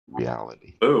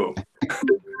reality. Oh.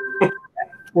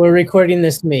 We're recording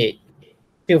this meet.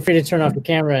 Feel free to turn off the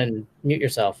camera and mute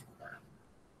yourself.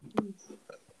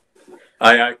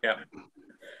 I can.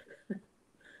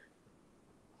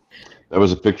 That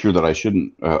was a picture that I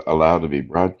shouldn't allow to be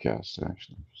broadcast,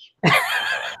 actually.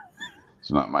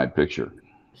 It's not my picture.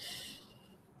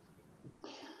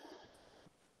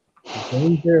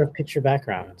 Danger of picture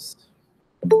backgrounds.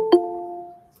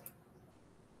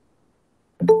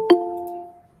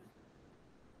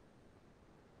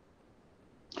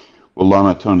 Well,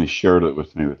 Lama Tony shared it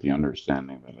with me with the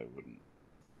understanding that I wouldn't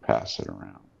pass it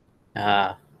around.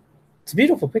 Ah, it's a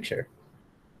beautiful picture.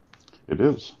 It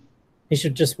is. You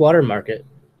should just watermark it.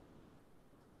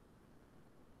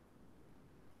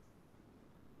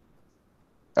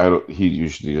 He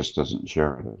usually just doesn't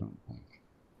share it, I don't think.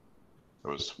 I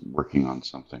was working on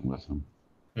something with him.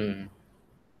 Hmm.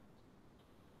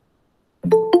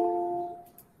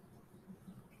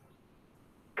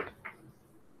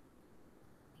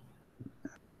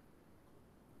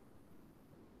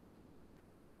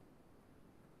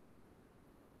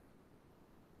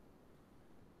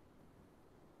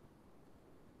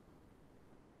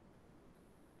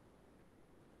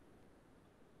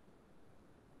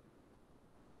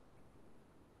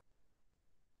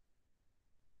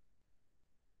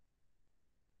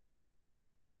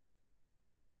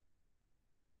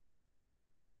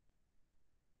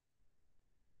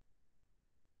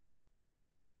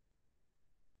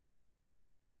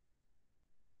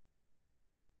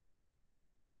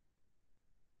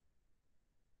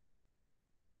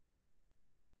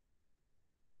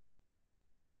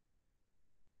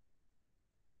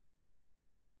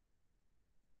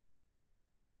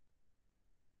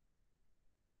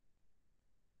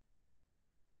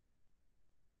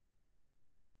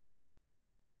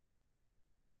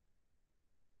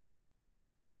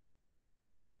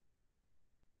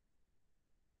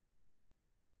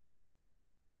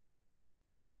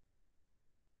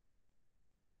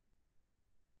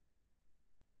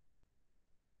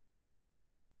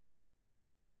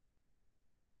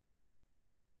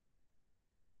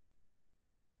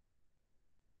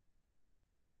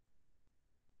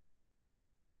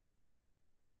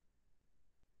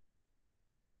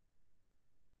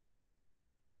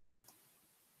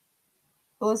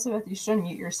 Elizabeth, you should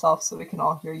mute yourself so we can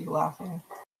all hear you laughing.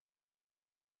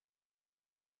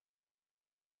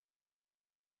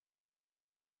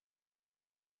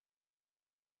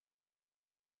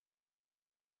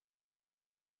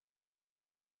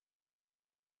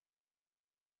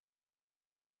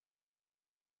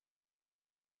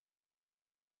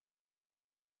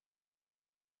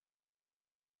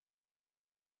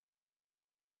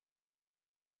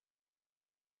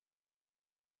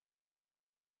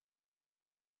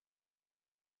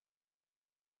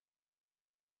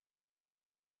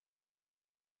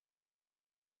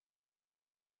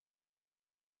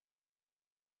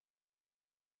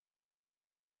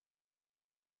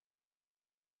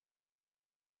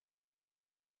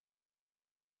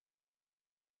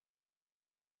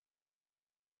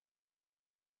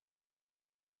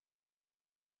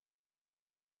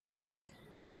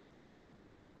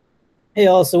 Hey,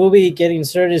 all, so we'll be getting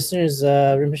started as soon as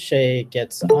Rinpoche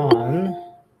gets on.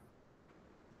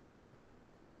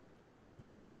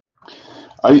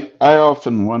 I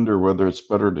often wonder whether it's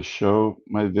better to show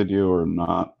my video or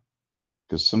not,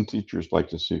 because some teachers like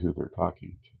to see who they're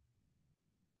talking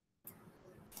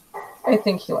to. I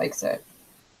think he likes it.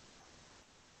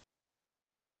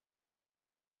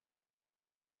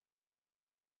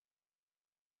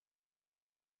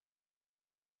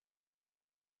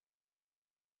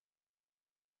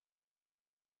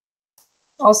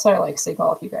 Also, I like seeing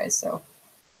all of you guys, so.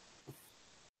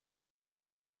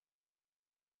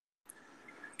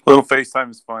 A little FaceTime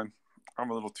is fun.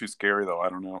 I'm a little too scary, though. I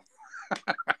don't know.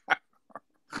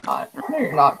 No,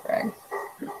 you're not, Greg.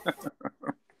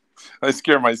 I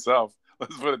scare myself.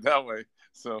 Let's put it that way.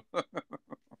 So.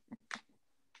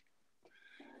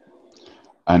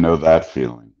 I know that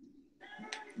feeling.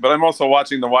 But I'm also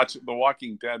watching The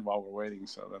Walking Dead while we're waiting,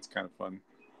 so that's kind of fun.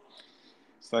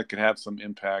 So that could have some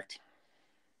impact.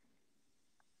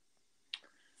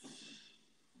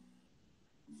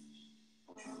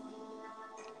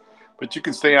 But you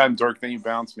can stay on, Dork, then you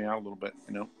bounce me out a little bit,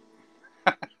 you know?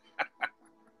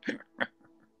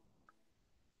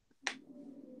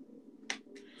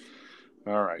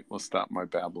 All right, we'll stop my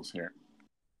babbles here.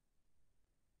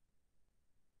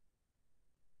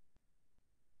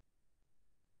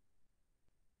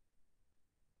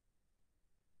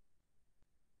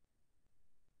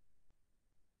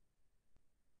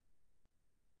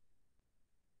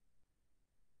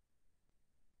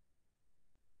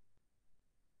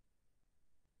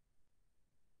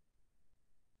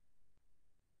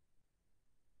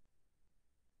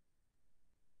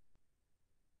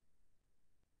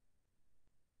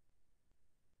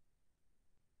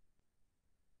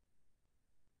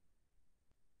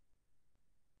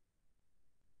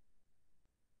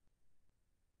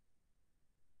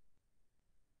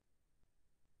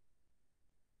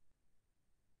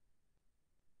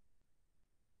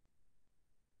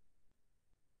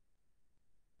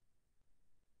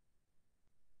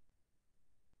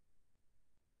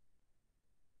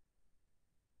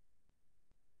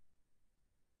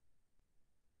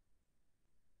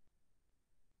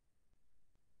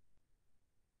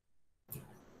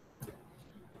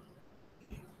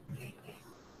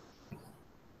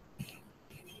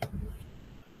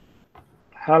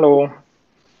 Hello.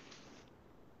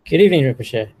 Good evening,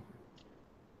 Rinpoche.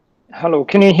 Hello.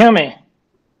 Can you hear me?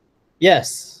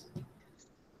 Yes.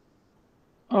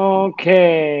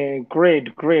 Okay. Great.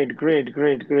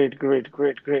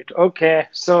 Okay.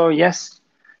 So yes.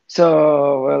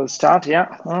 So we'll start. Yeah.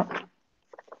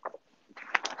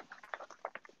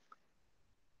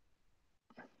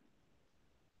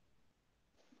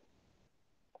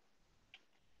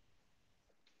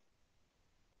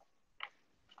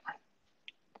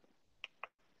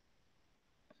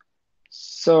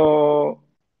 So,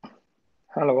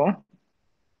 hello.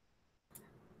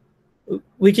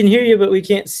 We can hear you, but we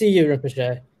can't see you,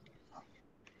 Rinpoche.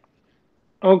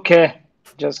 Okay.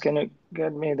 Just can you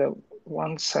get me the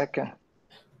 1 second?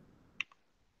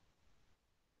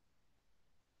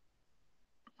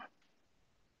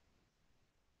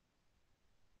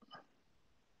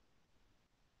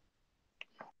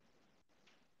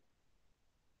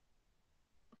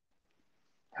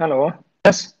 Hello.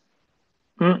 Yes.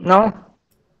 No.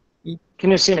 Can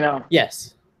you see me now?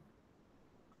 Yes.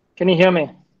 Can you hear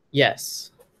me? Yes.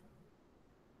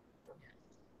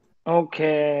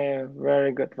 Okay.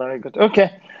 Very good.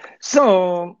 Okay.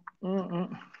 So,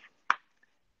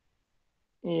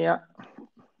 yeah.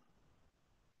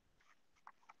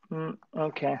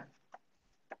 Okay.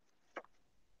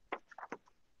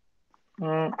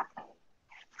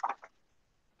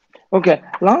 Okay.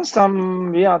 Last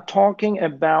time we are talking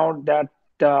about that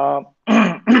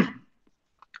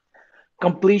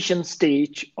completion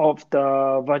stage of the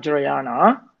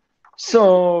Vajrayana.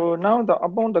 So now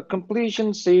about the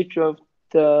completion stage of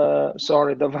the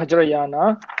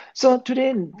Vajrayana. So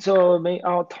today,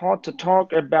 our thought to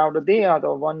talk about they are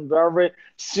the one very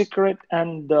secret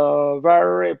and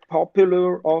very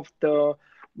popular of the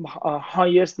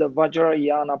highest the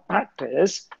Vajrayana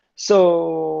practice.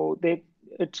 So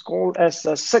it's called as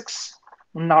a Six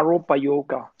Naropa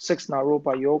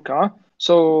Yoga.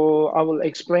 So I will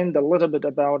explain a little bit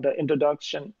about the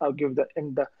introduction. I'll give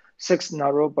in the Six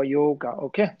Naropa Yoga.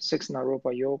 Okay, Six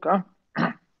Naropa Yoga.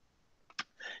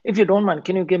 If you don't mind,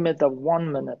 can you give me the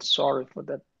 1 minute? Sorry for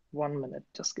that 1 minute.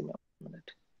 Just give me a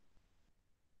minute.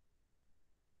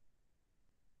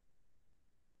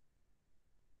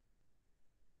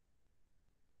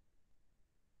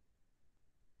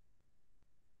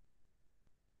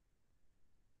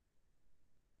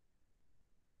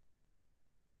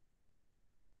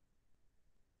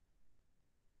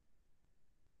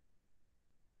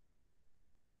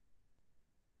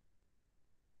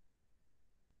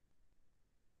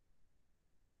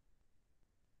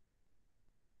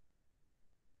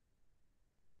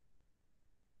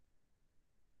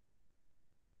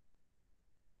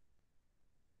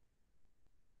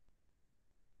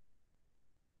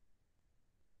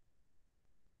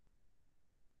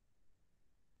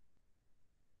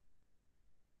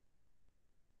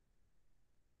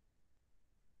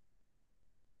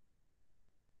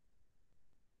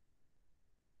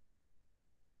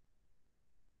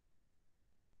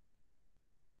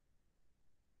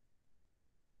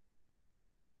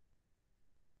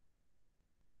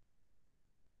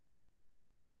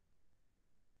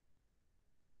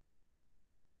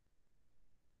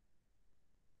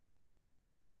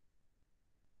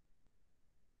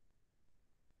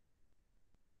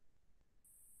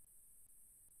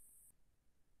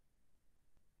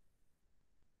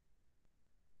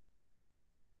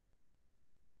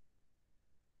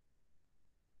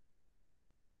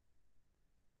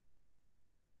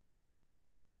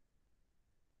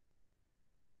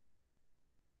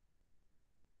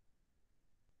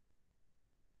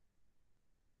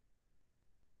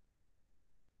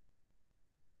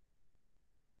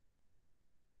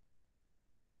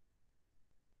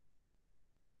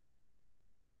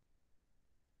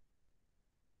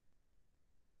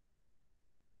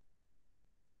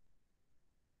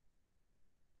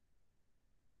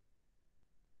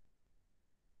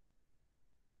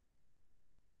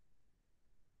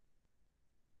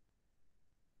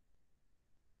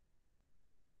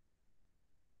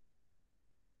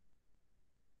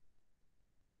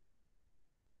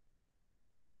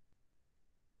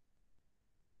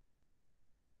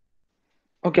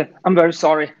 Okay, I'm very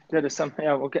sorry. There is some.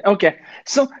 Yeah, okay.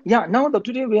 So yeah, now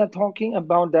today we are talking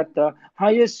about that the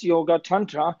highest yoga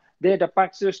tantra. There the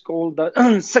practice called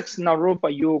the Six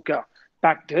Naropa Yoga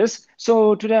practice.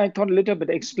 So today I thought a little bit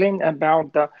explain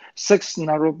about the Six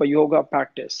Naropa Yoga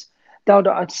practice. Now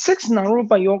the Six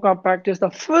Naropa Yoga practice, the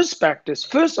first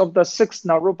of the Six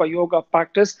Naropa Yoga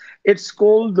practice, it's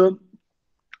called the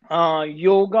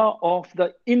yoga of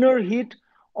the inner heat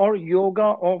or yoga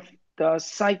of the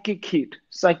psychic heat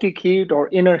or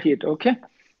inner heat. Okay,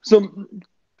 so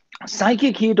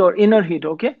psychic heat or inner heat.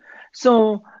 Okay,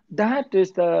 so that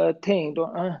is the thing.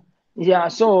 Yeah,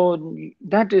 so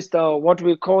that is the what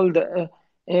we call the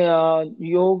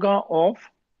yoga of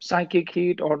psychic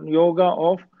heat or yoga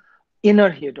of inner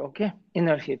heat. Okay,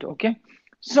 inner heat. Okay,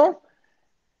 so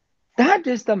that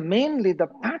is the mainly the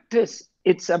practice.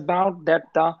 It's about that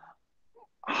the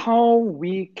how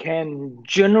we can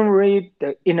generate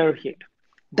the inner heat.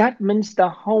 That means the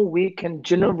how we can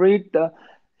generate the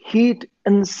heat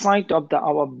inside of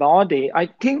our body. I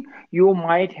think you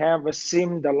might have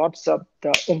seen the lots of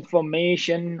the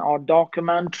information or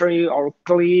documentary or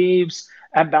clips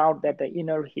about that the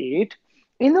inner heat.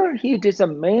 Inner heat is a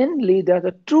mainly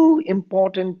the two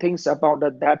important things about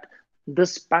that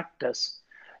this practice.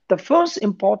 The first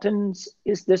importance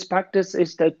is this practice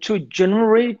is that to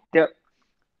generate the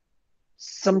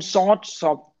some sorts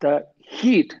of the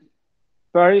heat,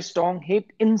 very strong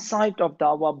heat inside of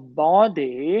our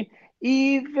body,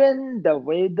 even the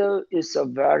weather is a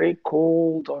very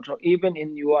cold, or even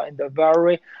in you are in the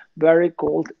very, very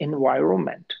cold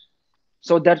environment.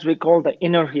 So that we call the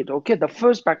inner heat. Okay, the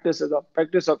first practice is the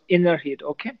practice of inner heat.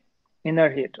 Okay, inner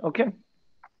heat. Okay,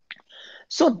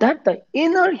 so that the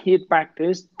inner heat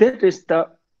practice, that is the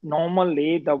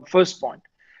normally the first point.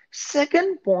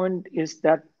 Second point is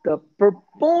that the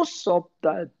purpose of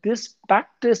this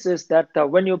practice is that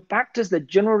when you practice the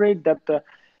generate that the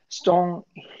strong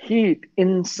heat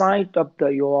inside of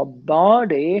your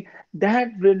body,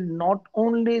 that will not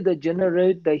only the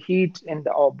generate the heat in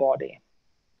our body.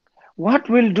 What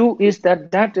we'll do is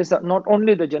that is not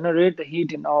only the generate the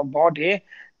heat in our body,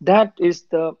 that is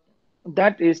the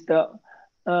that is the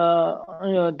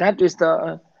that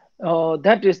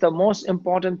is the most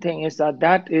important thing is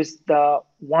that is the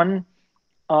one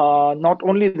not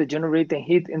only the generating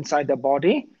heat inside the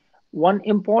body. One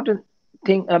important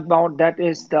thing about that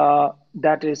is the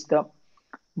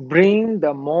bring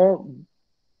the more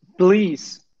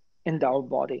bliss in our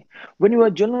body. When you are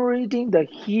generating the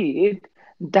heat,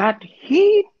 that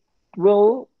heat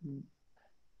will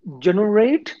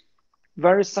generate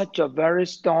such a very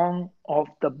strong of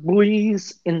the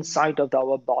bliss inside of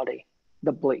our body,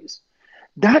 the bliss.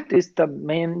 That is the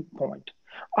main point.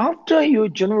 After you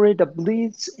generate the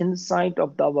bliss inside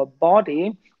of our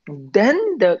body,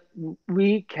 then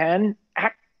we can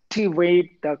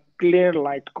activate the clear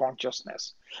light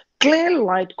consciousness. Clear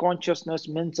light consciousness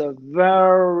means a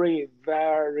very,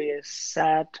 very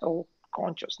subtle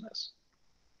consciousness.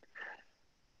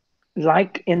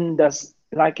 Like in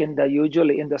the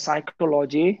usually in the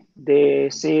psychology, they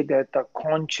say that the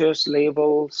conscious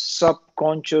level,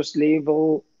 subconscious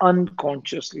level,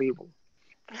 unconscious level.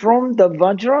 From the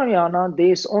Vajrayana,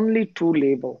 there is only two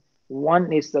level.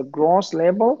 One is the gross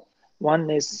level, one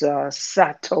is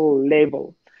subtle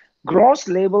level. Gross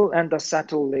level and the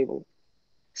subtle level.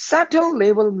 Subtle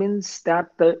level means that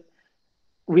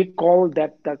we call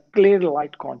that the clear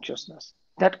light consciousness.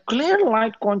 That clear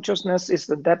light consciousness is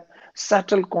that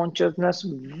subtle consciousness,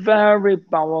 very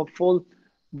powerful,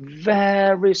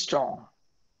 very strong,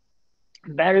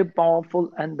 very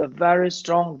powerful, and the very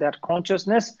strong that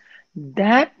consciousness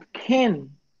that can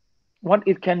what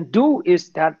it can do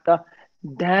is that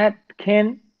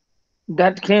can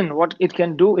what it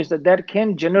can do is that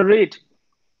can generate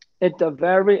it the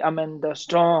very the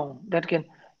strong that can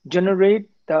generate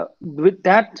the with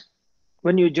that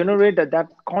when you generate that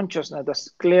consciousness,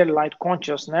 the clear light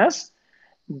consciousness,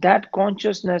 that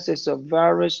consciousness is a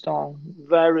very strong,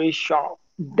 very sharp.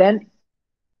 Then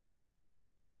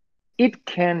it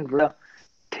can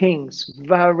things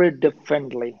very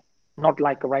differently, not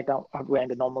like right now we're in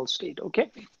the normal state.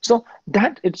 Okay, so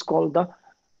that it's called the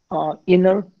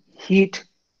inner heat.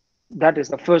 That is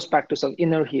the first practice of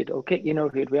inner heat. Okay, inner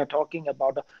heat. We are talking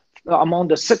about among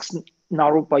the six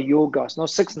Naropa yogas. No,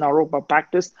 six Naropa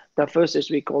practice. The first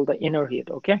is we call the inner heat.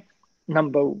 Okay,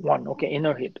 number one. Okay,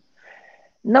 inner heat.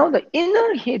 Now the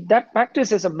inner heat, that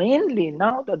practice is mainly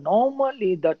now the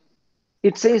normally that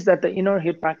it says that the inner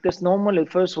heat practice normally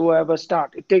first whoever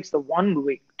start, it takes the 1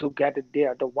 week to get it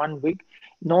there. The 1 week.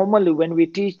 Normally when we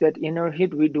teach that inner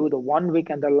heat, we do the 1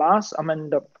 week and the last,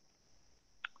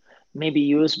 maybe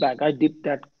years back, I did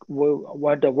that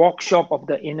what the workshop of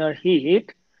the inner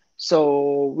heat.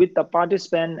 So with the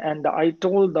participant and I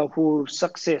told the who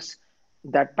success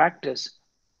that practice,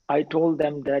 I told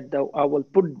them that I will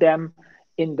put them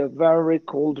in the very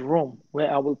cold room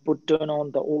where I will turn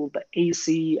on all the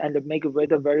AC and make the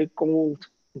weather very cold,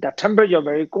 the temperature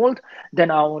very cold.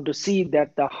 Then I want to see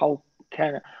that how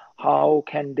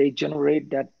can they generate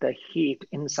the heat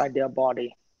inside their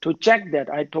body. To check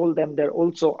that, I told them that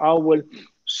also I will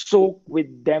soak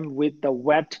with them with the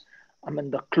wet,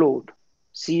 the cloth.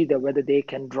 see whether they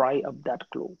can dry up that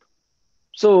cloth.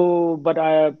 So, but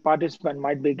a participant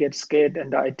might be get scared,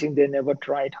 and I think they never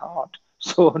tried hard.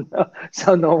 So,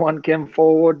 so no one came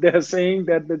forward. They're saying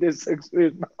that this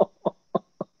succeed now.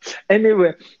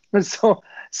 Anyway, so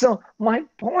my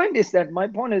point is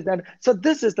that so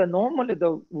this is the normally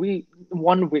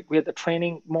 1 week we have the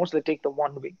training mostly take the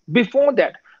 1 week. Before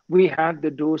that, we had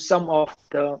to do some of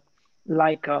the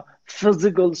like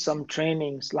physical some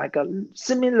trainings, like a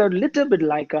similar little bit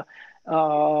like a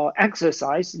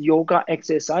exercise, yoga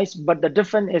exercise, but the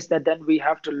difference is that then we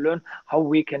have to learn how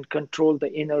we can control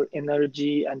the inner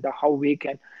energy and how we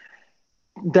can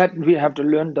that we have to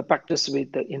learn the practice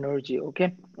with the energy.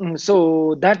 Okay,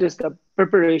 so that is the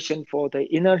preparation for the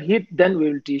inner heat. Then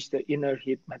we will teach the inner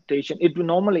heat meditation. It will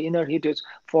normally inner heat is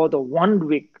for the 1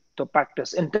 week to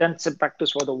practice, intensive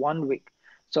practice for the 1 week.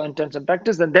 So intensive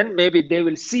practice, and then maybe they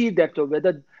will see that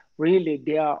whether really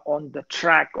they are on the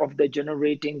track of the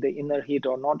generating the inner heat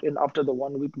or not. And after the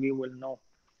 1 week, we will know.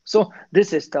 So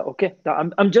this is the okay.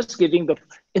 I'm just giving the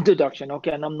introduction,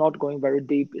 okay, and I'm not going very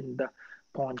deep in the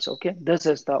points. Okay, this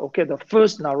is the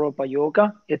first Naropa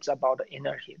yoga. It's about the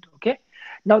inner heat. Okay,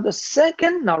 now the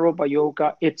second Naropa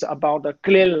yoga, it's about the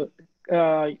clear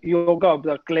yoga of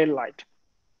the clear light.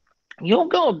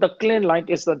 Yoga of the clear light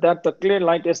is the clear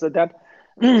light is that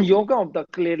yoga of the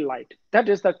clear light. That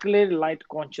is the clear light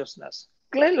consciousness.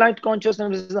 Clear light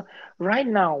consciousness is right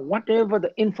now, whatever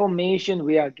the information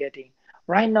we are getting,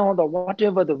 right now,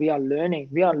 whatever we are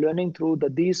learning through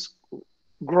these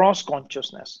gross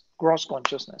consciousness. Gross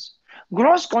consciousness.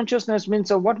 Gross consciousness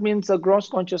means what means gross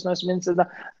consciousness means that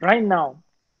right now,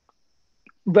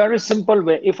 very simple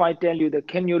way. If I tell you that,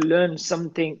 can you learn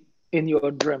something in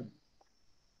your dream?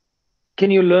 Can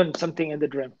you learn something in the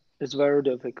dream? It's very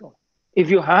difficult. If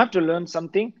you have to learn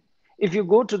something, if you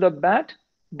go to the bed,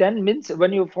 then means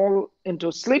when you fall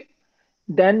into sleep,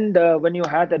 then when you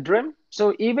had a dream,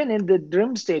 so even in the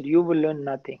dream state, you will learn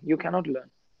nothing. You cannot learn.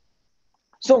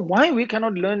 So why we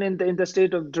cannot learn in the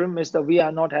state of dream is that we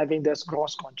are not having this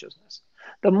gross consciousness.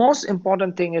 The most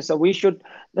important thing is that we should,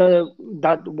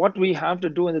 that what we have to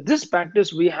do in this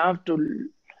practice, we have to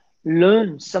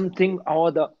learn something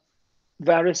or the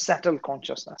very subtle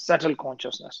consciousness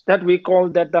that we call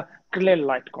that the clear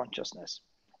light consciousness.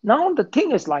 Now the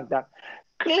thing is like that,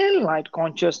 clear light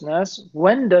consciousness,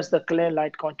 when does the clear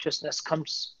light consciousness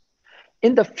comes?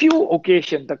 In the few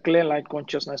occasions, the clear light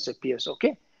consciousness appears,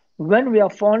 okay? When we are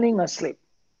falling asleep,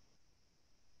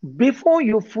 before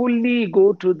you fully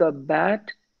go to the bed,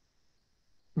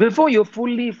 before you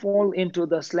fully fall into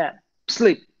the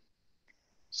sleep,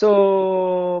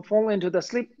 so fall into the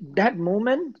sleep, that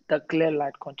moment, the clear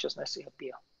light consciousness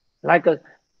appear. Like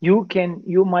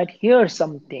you might hear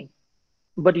something,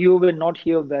 but you will not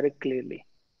hear very clearly.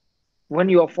 When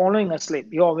you are falling asleep,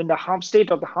 you are in the half state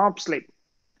of the half sleep,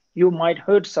 you might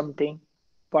heard something,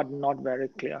 but not very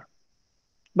clear.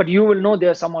 But you will know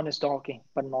there someone is talking,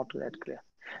 but not that clear.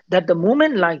 That the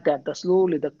moment like that,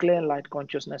 slowly the clear light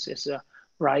consciousness is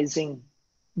rising.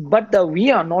 But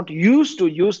we are not used to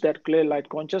use that clear light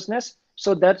consciousness.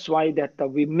 So that's why that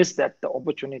we miss the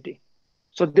opportunity.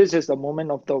 So this is the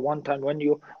moment of the one time when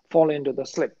you fall into the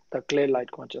sleep, the clear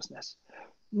light consciousness.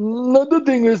 Another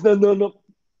thing is that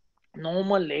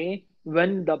normally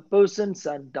when the persons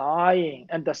are dying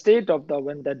and the state of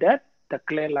when they're dead, the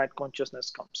clear light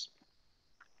consciousness comes.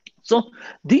 So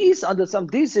these are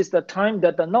this is the time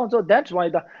that so that's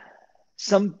why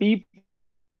some people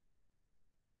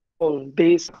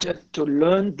they start to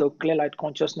learn the clear light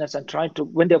consciousness and try to,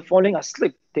 when they're falling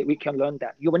asleep, we can learn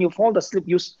that. When you fall asleep,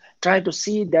 you try to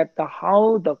see that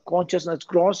how the consciousness,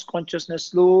 gross consciousness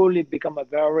slowly become a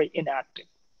very inactive.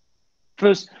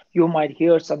 First, you might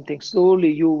hear something,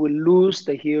 slowly you will lose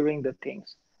the hearing the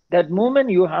things. That moment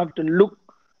you have to look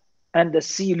and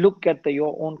look at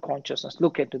your own consciousness,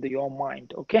 look at your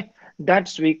mind, okay?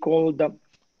 That's we call the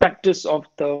practice of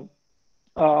the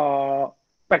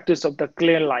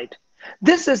clear light.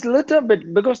 This is little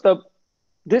bit because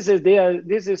this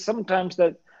is sometimes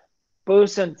the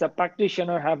person, the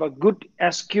practitioner have a good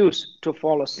excuse to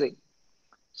fall asleep.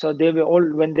 So they were all,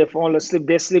 when they fall asleep,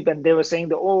 they sleep and they were saying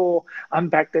that, oh, I'm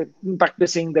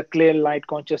practicing the clear light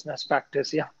consciousness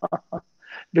practice. Yeah.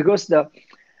 Because the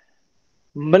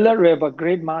Milarepa,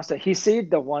 great master, he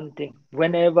said the one thing,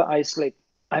 whenever I sleep,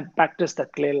 I practice the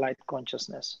clear light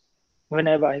consciousness.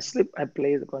 Whenever I sleep, I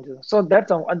play the consciousness. So that's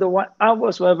the one. I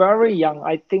was very young.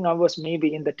 I think I was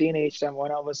maybe in the teenage time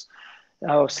when I was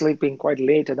sleeping quite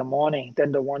late in the morning.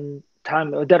 Then the one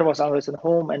time, I was at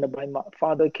home and my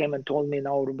father came and told me,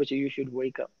 now, Rinpoche, you should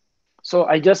wake up. So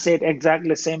I just said exactly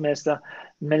the same as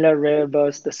Miller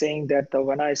Rebus, the saying that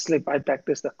when I sleep, I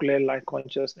practice the clear light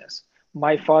consciousness.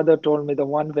 My father told me the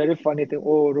one very funny thing,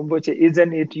 oh, Rinpoche,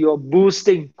 isn't it you're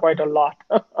boosting quite a lot?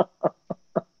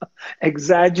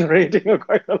 Exaggerating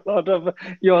quite a lot of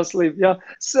your sleep. Yeah.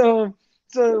 So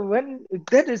when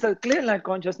that is a clear light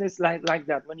consciousness like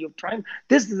that, when you're trying,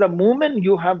 this is the moment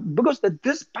you have, because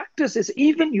this practice is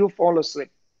even you fall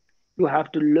asleep. You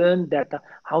have to learn that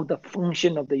how the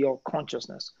function of your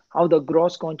consciousness, how the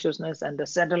gross consciousness and the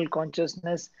settled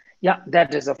consciousness, yeah,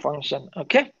 that is a function.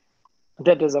 Okay,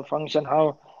 that is a function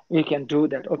how we can do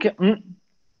that. Okay.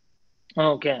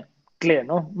 Okay, clear,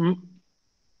 no?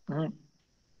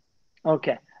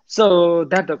 Okay, so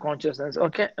that the consciousness.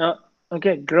 Okay,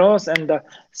 okay, gross and the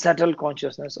settled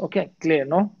consciousness. Okay, clear,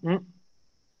 no? Mm.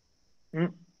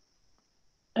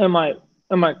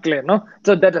 Am I clear? No.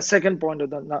 So that the second point of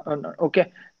the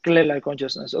okay, clear light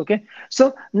consciousness. Okay.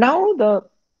 So now the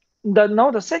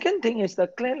second thing is the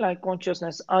clear light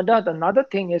consciousness. Another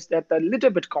thing is that a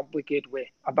little bit complicated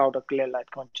way about a clear light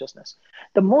consciousness.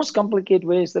 The most complicated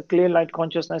way is the clear light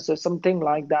consciousness is something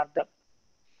like that.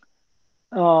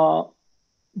 Uh,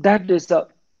 that is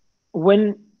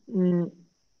when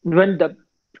when the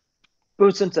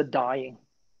persons are dying.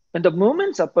 When the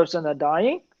moments a person are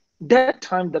dying, that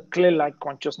time the clear light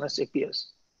consciousness appears.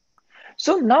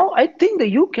 So now I think that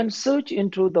you can search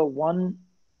into the one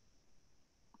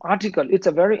article. It's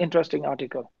a very interesting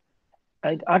article.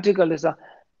 An article is a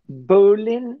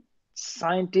Berlin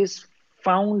scientists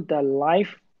found the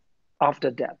life after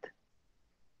death.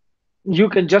 You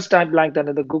can just type like that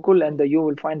in the Google and you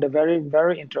will find a very,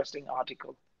 very interesting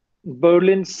article.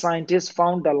 Berlin scientists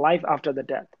found the life after the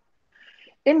death.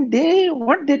 And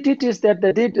what they did is that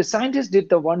the scientists did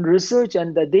the one research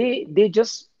and they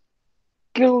just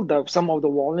killed some of the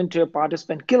volunteer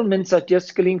participants. Kill means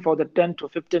just killing for the 10 to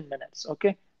 15 minutes.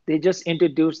 Okay, they just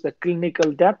introduced the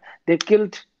clinical death. They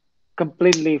killed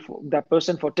completely that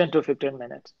person for 10 to 15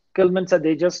 minutes. Kill means that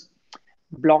they just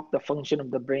block the function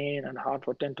of the brain and heart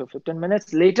for 10 to 15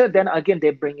 minutes. Later, then again they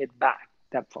bring it back,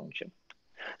 that function.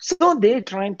 So they're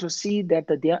trying to see that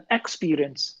their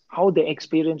experience, how they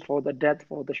experience for the death,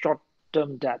 for the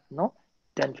short-term death, no,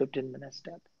 10, 15 minutes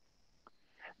death.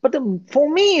 But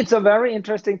for me, it's a very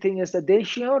interesting thing is that they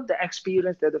shared the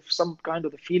experience that of some kind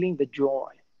of the feeling, the joy.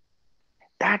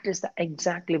 That is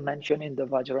exactly mentioned in the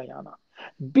Vajrayana.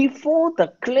 Before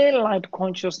the clear light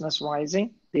consciousness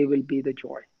rising, there will be the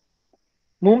joy.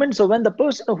 Moments of when the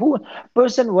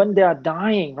person when they are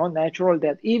dying, no natural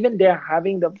death, even they are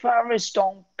having the very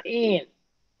strong pain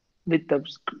with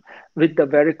the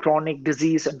very chronic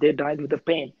disease and they died with the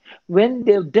pain. When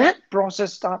their death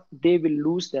process starts, they will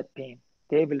lose that pain.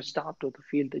 They will start to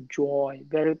feel the joy,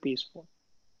 very peaceful.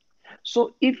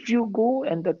 So if you go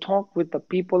and talk with the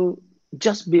people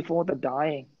just before the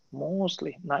dying,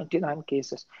 mostly 99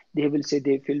 cases, they will say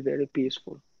they feel very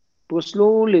peaceful. But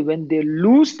slowly when they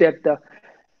lose that the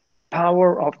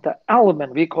power of the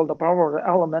element, we call the power of the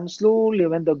element, slowly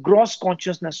when the gross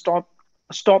consciousness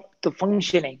stop the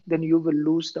functioning, then you will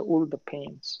lose all the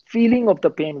pains. Feeling of the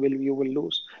pain you will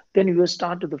lose. Then you will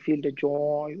start to feel the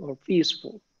joy or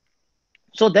peaceful.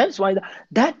 So that's why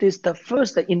that is the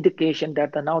first indication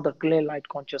that now the clear light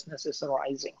consciousness is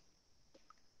arising.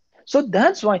 So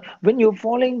that's why when you're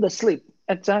falling asleep,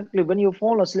 exactly when you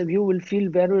fall asleep, you will feel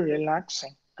very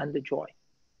relaxing and the joy.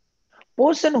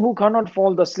 Person who cannot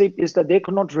fall asleep is that they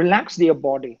cannot relax their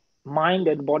body. Mind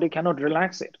and body cannot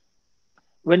relax it.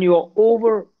 When you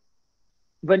are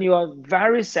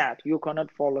very sad, you cannot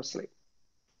fall asleep.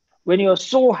 When you are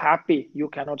so happy, you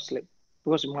cannot sleep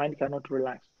because mind cannot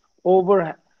relax.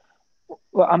 When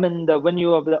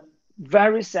you are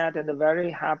very sad and very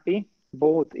happy,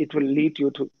 both it will lead you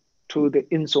to the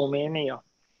insomnia.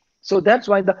 So that's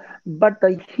why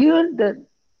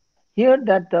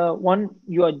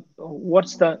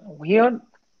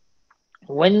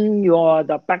when you are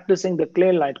practicing the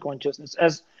clear light consciousness,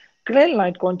 as clear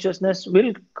light consciousness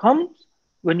will come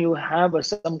when you have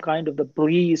some kind of the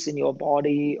breeze in your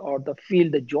body or feel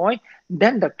the joy,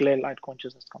 then the clear light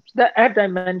consciousness comes. As I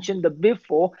mentioned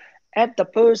before, at the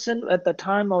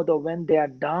time of when they are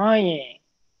dying,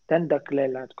 then the clear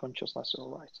light consciousness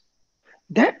arises.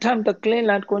 That time the clear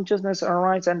light consciousness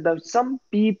arises, and some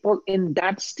people in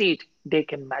that state they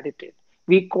can meditate.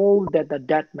 We call that the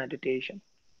death meditation.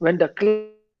 When the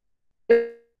clear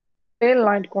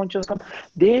light consciousness comes,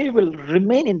 they will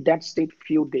remain in that state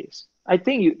few days. I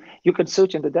think you can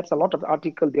search into that's a lot of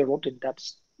article they wrote in that.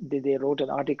 They wrote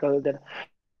an article that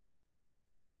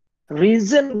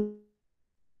reason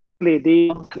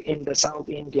they in the South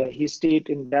India, he stayed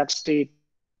in that state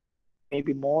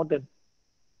maybe more than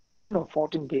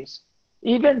 14 days.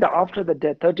 Even after the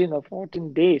death, 13 or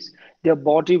 14 days, their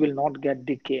body will not get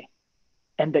decay,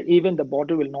 and even the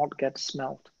body will not get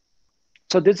smelt.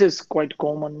 So this is quite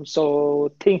common.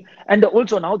 So and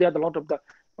also now there are a lot of the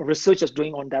researchers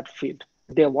doing on that field.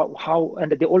 And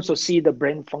they also see the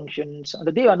brain functions. And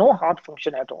there are no heart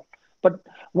function at all. But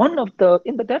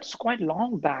that's quite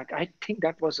long back. I think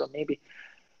that was maybe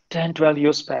 10, 12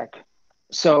 years back.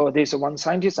 So there's one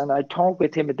scientist, and I talked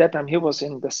with him at that time. He was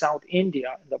in the South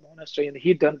India, in the monastery, and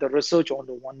he done the research on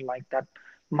the one like that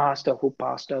master who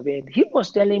passed away. And he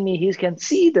was telling me he can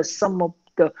see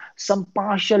some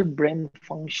partial brain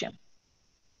function.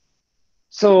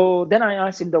 So then I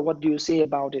asked him, what do you say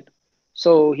about it?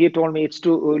 So he told me it's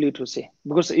too early to say,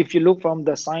 because if you look from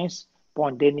the science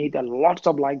point, they need a lots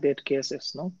of like that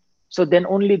cases, no? So then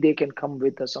only they can come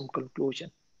with some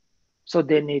conclusion. So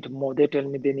they need more. They tell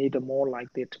me they need more like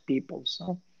that people.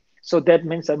 So that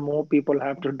means that more people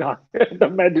have to die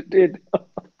and meditate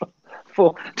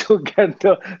to get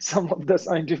some of the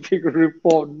scientific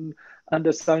report and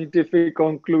the scientific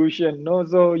conclusion. No,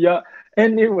 so yeah.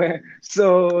 Anyway,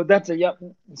 so that's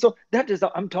So that is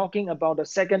I'm talking about the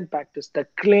second practice, the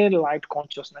clear light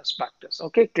consciousness practice.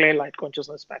 Okay, clear light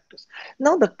consciousness practice.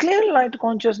 Now the clear light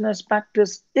consciousness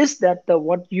practice is that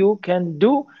what you can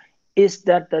do is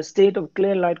that the state of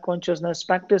clear light consciousness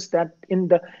practice that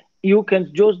you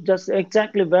can just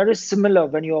exactly very similar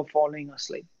when you are falling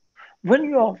asleep. When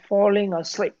you are falling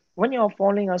asleep,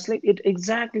 it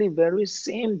exactly very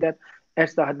same that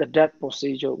as the death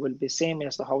procedure will be same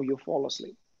as how you fall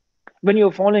asleep. When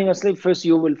you're falling asleep, first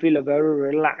you will feel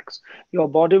very relaxed. Your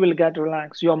body will get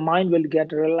relaxed. Your mind will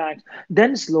get relaxed.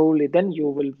 Then slowly, then you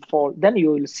will fall. Then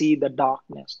you will see the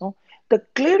darkness. No, the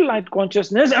clear light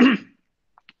consciousness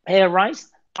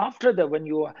arise after when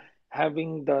you are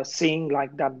having the seeing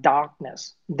like that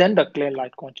darkness. Then the clear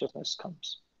light consciousness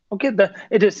comes. Okay,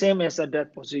 it is same as a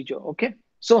death procedure. Okay,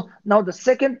 so now the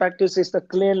second practice is the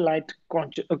clear light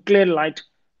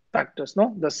practice.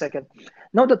 No, the second.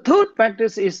 Now the third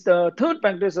practice is a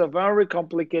very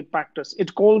complicated practice.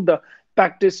 It's called the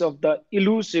practice of the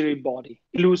illusory body.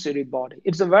 Illusory body.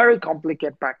 It's a very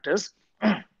complicated practice.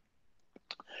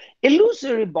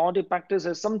 Illusory body practice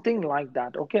is something like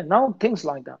that. Okay, now things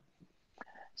like that.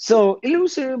 So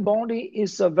illusory body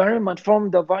is very much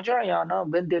from the Vajrayana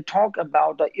when they talk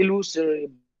about the illusory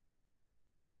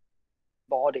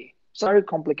body. So very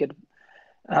complicated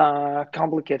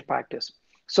practice.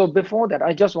 So before that,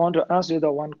 I just want to ask you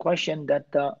the one question that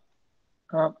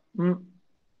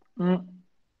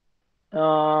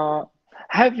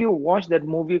have you watched that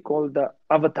movie called the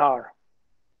Avatar?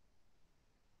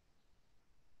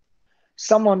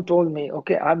 Someone told me,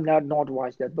 okay, I've not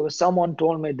watched that, but someone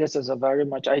told me this is a very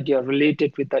much idea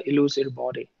related with the illusory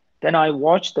body. Then I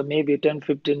watched maybe 10,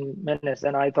 15 minutes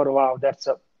and I thought, wow,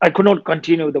 I could not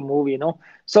continue the movie,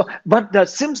 So, but that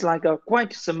seems like a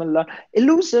quite similar.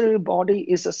 Illusory body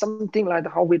is something like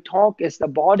how we talk is the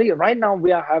body. Right now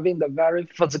we are having the very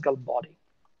physical body,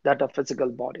 that a physical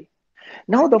body.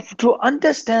 Now, to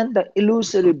understand the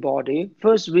illusory body,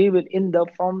 first we will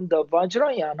from the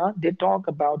Vajrayana, they talk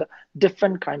about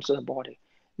different kinds of body.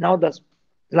 Now,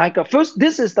 first,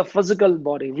 this is the physical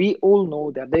body. We all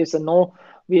know that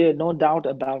we have no doubt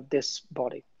about this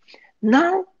body.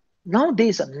 Now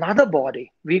there's another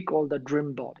body we call the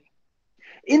dream body.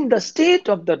 In the state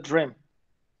of the dream,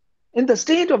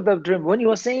 when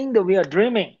you are saying that we are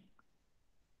dreaming,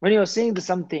 when you are saying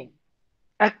something,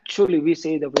 actually we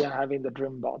say that we are having the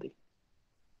dream body.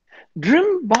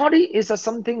 Dream body is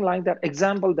something like that.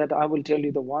 Example that I will tell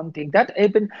you the one thing that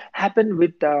happened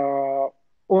with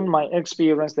on my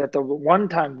experience that one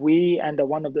time we and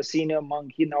one of the senior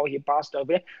monk, he passed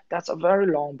away. That's a very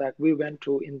long back. We went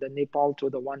to in the Nepal to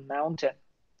the one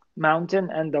mountain,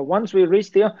 and once we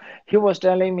reached there, he was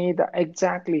telling me that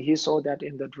exactly he saw that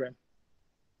in the dream.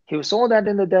 He saw that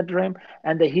in that dream,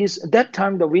 and that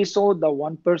time that we saw the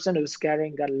one person who was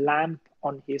carrying a lamp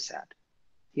on his head.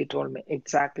 He told me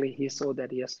exactly he saw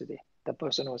that yesterday. The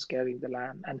person was carrying the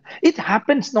lamp. And it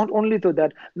happens not only to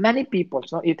that, many people.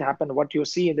 So it happened what you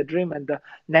see in the dream, and the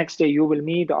next day you will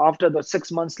meet. After the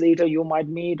 6 months later, you might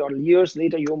meet, or years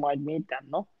later, you might meet them.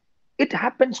 No, it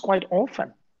happens quite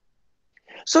often.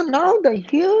 So now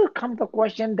here comes the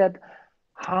question that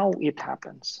how it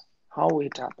happens.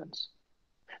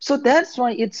 So that's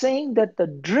why it's saying that the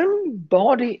dream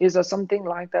body is something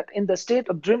like that. In the state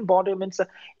of dream body means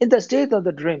in the state of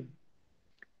the dream,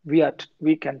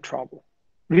 we can travel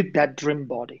with that dream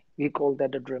body. We call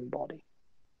that a dream body.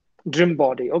 Dream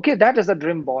body. Okay, that is a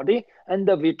dream body, and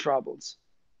we travels.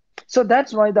 So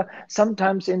that's why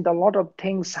sometimes in a lot of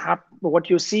things happen. What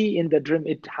you see in the dream,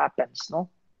 it happens.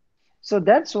 No. So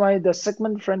that's why the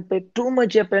segment friend paid too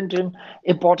much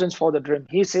importance for the dream.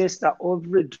 He says that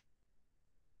every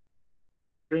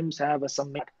dreams have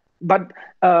some, but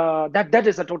that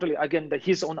is a totally again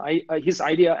his own his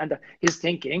idea and his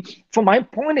thinking. For my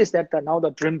point is that now the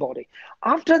dream body.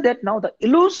 After that, now the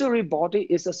illusory body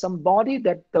is some body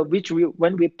that which we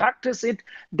when we practice it,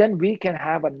 then we can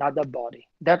have another body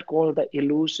that called the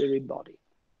illusory body.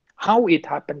 How it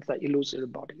happens, the illusory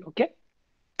body? Okay,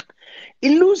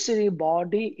 illusory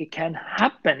body, it can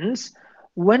happens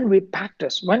when we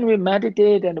practice, when we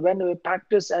meditate, and when we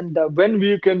practice, and when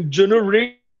we can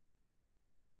generate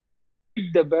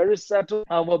the very subtle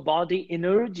our body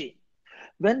energy.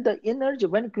 When the energy,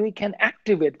 when we can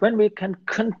activate, when we can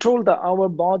control our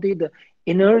body, the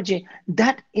energy,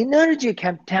 that energy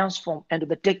can transform and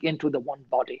take into the one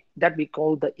body that we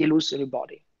call the illusory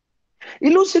body.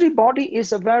 Illusory body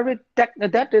is a very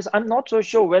that is, I'm not so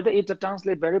sure whether it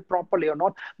translates very properly or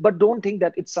not, but don't think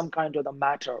that it's some kind of the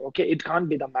matter. Okay, it can't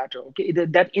be the matter. Okay,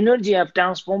 that energy have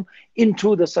transformed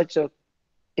into the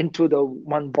into the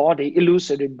one body,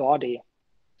 illusory body.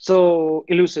 So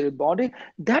illusory body,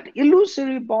 that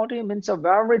illusory body means a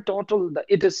very total,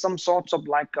 it is some sorts of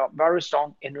like a very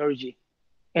strong energy,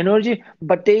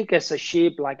 but take as a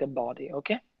shape like a body.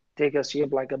 Okay, take a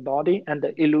shape like a body and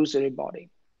the illusory body.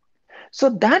 So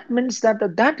that means that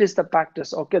that is the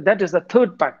practice. Okay, that is the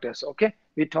third practice. Okay,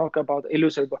 we talk about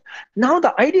illusory body. Now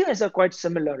the idea is quite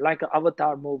similar, like an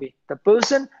Avatar movie. The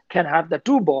person can have the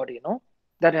two body,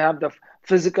 that have the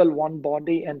physical one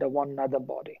body and the one other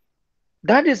body.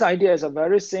 That is idea is a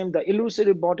very same. The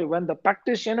illusory body, when the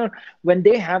practitioner, when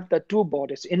they have the two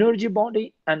bodies, energy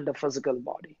body and the physical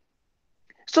body.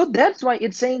 So that's why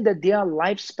it's saying that their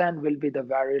lifespan will be the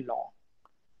very long,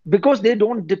 because they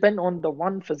don't depend on the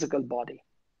one physical body.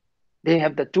 They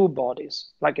have the two bodies,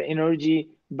 like an energy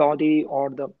body or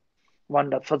the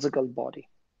physical body,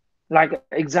 like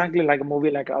exactly like a movie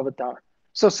like Avatar.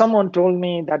 So someone told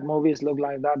me that movies look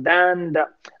like that. Then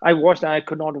I watched, I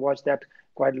could not watch that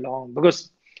quite long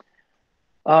because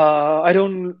I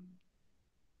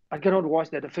cannot watch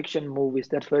that fiction movies.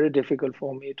 That's very difficult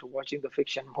for me to watching the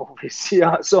fiction movies.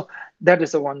 Yeah, so that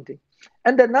is the one thing.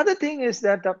 And another thing is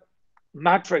that the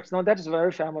Matrix. Now that is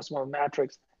very famous movie,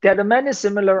 Matrix. There are many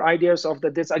similar ideas of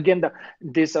this. Again,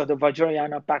 these are the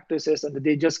Vajrayana practices, and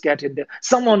they just get in there.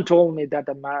 Someone told me that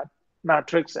the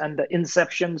Matrix and the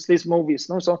Inceptions, these movies.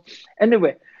 No, so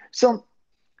anyway, so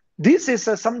this is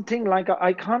something like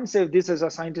I can't say this is a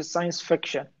science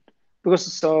fiction,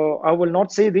 because so I will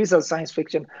not say these are science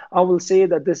fiction. I will say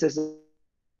that this is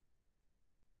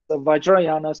the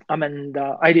Vajrayana's, I mean,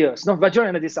 the ideas. No,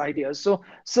 Vajrayana, these ideas.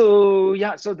 So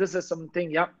yeah, so this is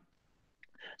something, yeah.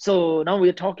 So now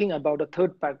we're talking about the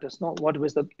third practice. Now, what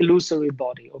was the illusory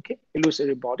body? Okay,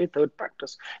 illusory body, third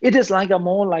practice. It is like a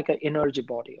more like an energy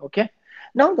body. Okay.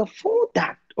 Now for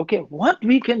that, okay, what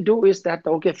we can do is that,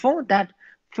 okay, for that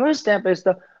first step is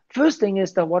the first thing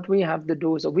is that what we have to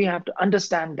do is we have to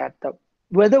understand that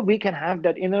whether we can have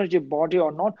that energy body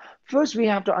or not. First, we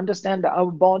have to understand that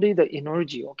our body, the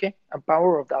energy, okay, a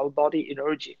power of our body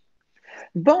energy.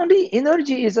 Body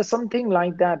energy is something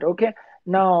like that. Okay.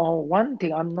 Now, one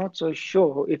thing I'm not so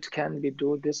sure it can be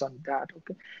do this on that.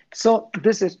 Okay. So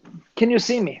this is, can you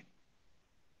see me?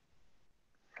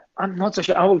 I'm not so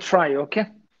sure. I will try. Okay.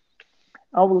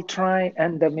 I will try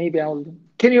and maybe I will.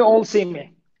 Can you all see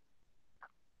me?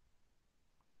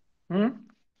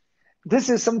 This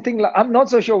is something like, I'm not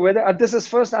so sure whether this is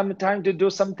first I'm trying to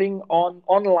do something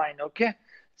online. Okay.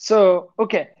 So,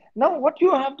 okay. Now what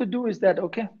you have to do is that,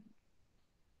 okay.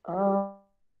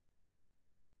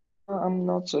 I'm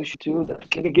not so sure to do that.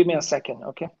 Can you give me a second?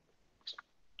 Okay.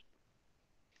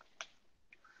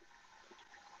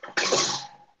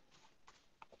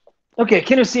 Okay.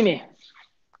 Can you see me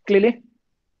clearly?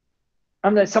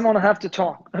 I'm like, someone have to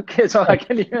talk. Okay. So I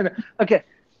can hear. Okay.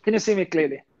 Can you see me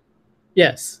clearly?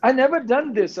 Yes. I never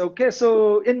done this. Okay.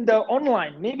 So in the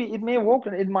online, maybe it may work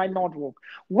and it might not work.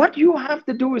 What you have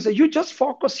to do is that you just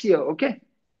focus here. Okay.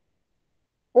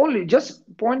 Only just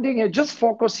pointing here, just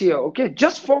focus here, okay?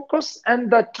 Just focus and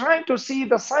try to see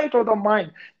the sight of the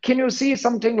mind. Can you see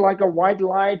something like a white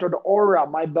light or the aura,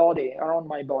 my body, around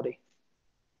my body?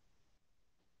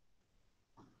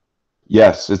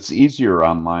 Yes, it's easier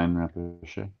online,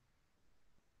 Rinpoche.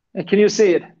 Can you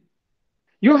see it?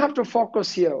 You have to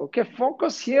focus here, okay?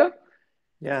 Focus here.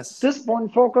 Yes. This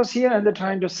point, focus here, and they're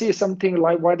trying to see something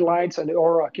like white lights and the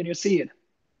aura. Can you see it?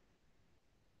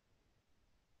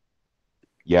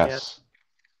 Yes.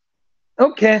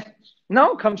 Okay,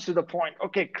 now comes to the point.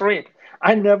 Okay, great.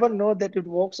 I never know that it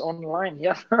works online.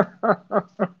 Yeah.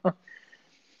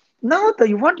 Now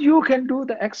what you can do,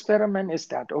 the experiment is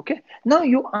that, okay? Now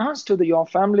you ask to your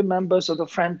family members or the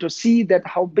friend to see that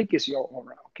how big is your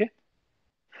aura, okay?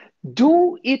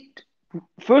 Do it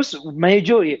first,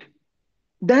 measure it.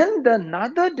 Then the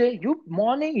another day,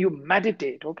 morning you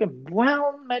meditate, okay?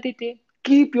 Well, meditate.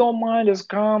 Keep your mind as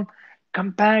calm.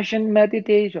 Compassion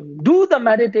meditation. Do the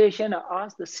meditation and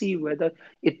ask to see whether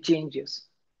it changes.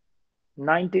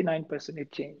 99%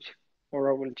 it change.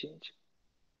 Aura will change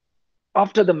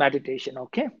after the meditation,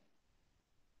 okay?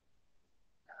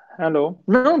 Hello.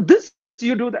 Now this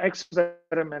you do the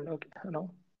experiment, okay?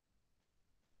 Hello.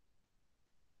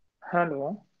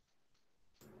 Hello.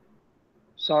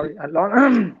 Sorry,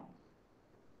 hello.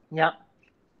 Yeah.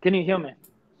 Can you hear me?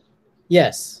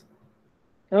 Yes.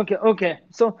 Okay.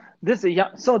 So this is,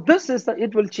 yeah. So this is the,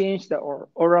 it will change the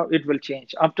aura. It will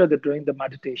change after doing the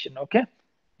meditation. Okay,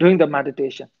 doing the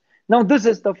meditation. Now this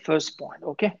is the first point.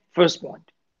 Okay, first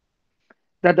point.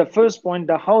 That the first point,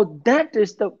 the how that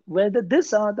is the whether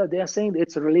this are the, they are saying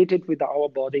it's related with our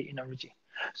body energy.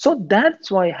 So that's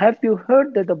why, have you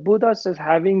heard that the Buddha is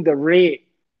having the ray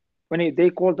when they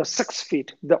call the 6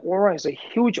 feet? The aura is a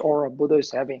huge aura Buddha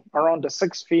is having around the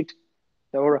 6 feet.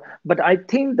 The aura, but I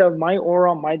think that my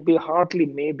aura might be hardly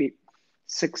maybe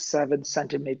 6-7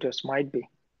 centimeters, might be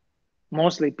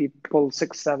mostly people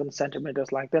 6-7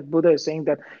 centimeters like that. Buddha is saying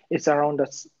that it's around the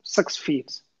 6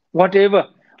 feet, whatever.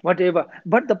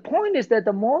 But the point is that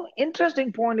the more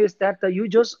interesting point is that you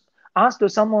just ask to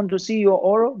someone to see your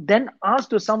aura, then ask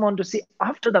to someone to see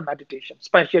after the meditation,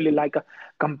 especially like a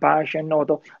compassion or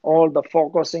the all the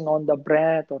focusing on the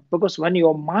breath, or because when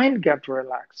your mind gets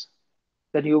relaxed,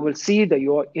 then you will see that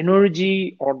your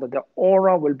energy or the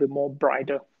aura will be more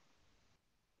brighter.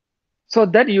 So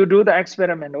that you do the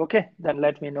experiment, okay? Then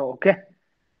let me know, okay?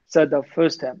 So the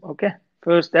first step, okay?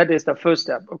 First, that is the first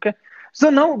step, okay? So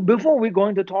now, before we're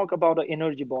going to talk about the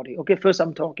energy body, okay? First,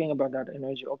 I'm talking about that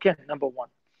energy, okay? Number one.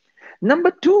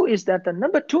 Number two is that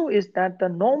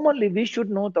normally we should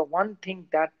know the one thing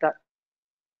that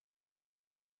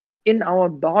in our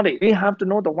body, we have to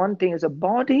know the one thing is a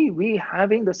body. We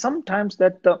having the sometimes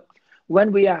that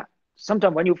when we are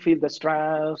sometimes when you feel the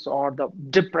stress or the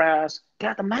depressed,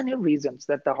 there are the many reasons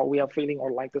that how we are feeling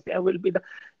or like this. There will be the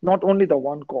not only the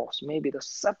one cause, maybe the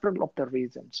several of the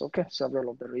reasons. Okay, several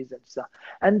of the reasons,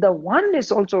 and the one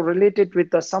is also related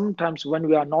with the sometimes when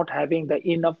we are not having the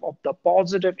enough of the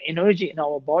positive energy in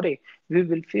our body, we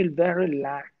will feel very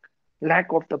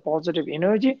lack of the positive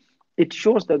energy. It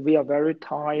shows that we are very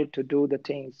tired to do the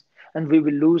things, and we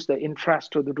will lose the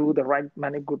interest to do the right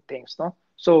many good things, no?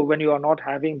 So when you are not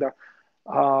having the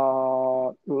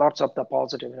lots of the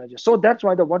positive energy, so that's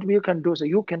why what we can do, so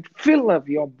you can fill up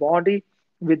your body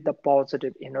with the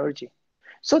positive energy.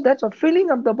 So that's a filling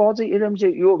up the positive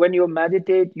energy. You when you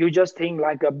meditate, you just think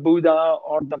like a Buddha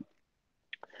or the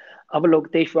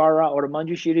Avalokiteshvara or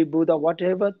Manjushri Buddha,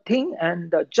 whatever thing,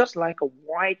 and just like a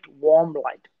white warm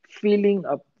light filling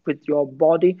up with your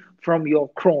body from your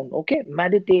crown. Okay,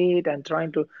 meditate and try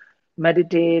to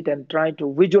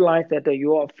visualize that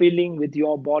you are filling with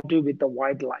your body with the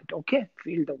white light. Okay,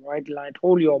 feel the white light,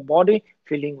 hold your body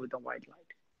filling with the white light.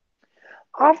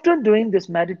 After doing this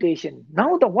meditation,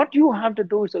 now what you have to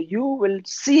do is you will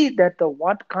see that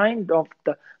what kind of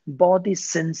the body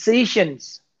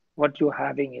sensations what you're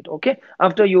having it. Okay,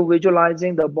 after you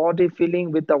visualizing the body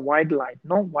filling with the white light,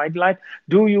 no white light,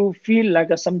 do you feel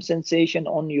like some sensation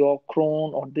on your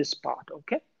crown or this part?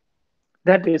 Okay,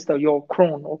 that is your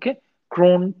crown. Okay,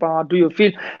 crown part. Do you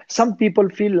feel, some people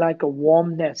feel like a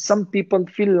warmness, some people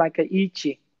feel like a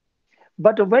itchy.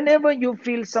 But whenever you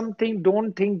feel something,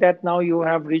 don't think that now you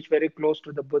have reached very close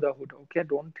to the Buddhahood. Okay,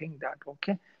 don't think that.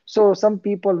 Okay. So some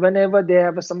people, whenever they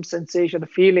have some sensation,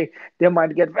 feeling, they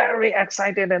might get very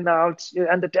excited and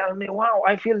they tell me, "Wow,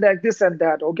 I feel like this and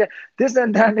that." Okay, this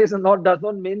and that does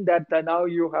not mean that now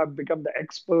you have become the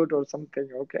expert or something.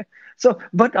 Okay. So,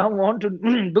 but I want to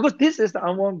because this is I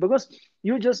want because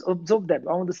you just observe that.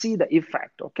 I want to see the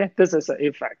effect. Okay, this is the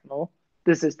effect. No,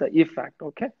 this is the effect.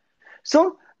 Okay.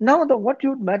 So now what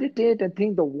you meditate and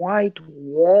think the white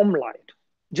warm light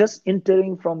just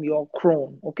entering from your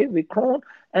crown, okay, with crown,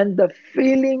 and the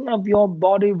feeling of your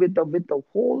body with the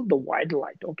whole the white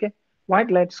light, okay, white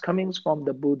light is coming from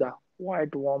the Buddha,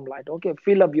 white warm light, okay,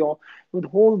 fill up your with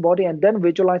whole body, and then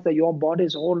visualize that your body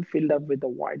is all filled up with the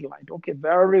white light, okay,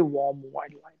 very warm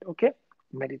white light, okay,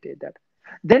 meditate that.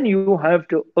 Then you have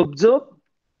to observe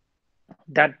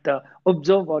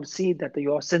or see that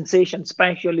your sensation,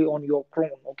 especially on your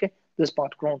crown, okay, this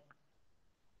part crown,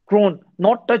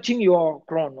 not touching your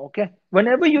crown, okay.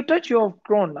 Whenever you touch your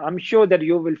crown, I'm sure that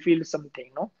you will feel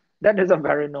something, no, that is a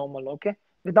very normal, okay.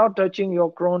 without touching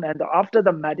your crown, and after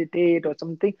the meditate or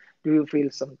something, do you feel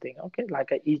something? Okay,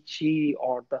 like a itchy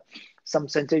or some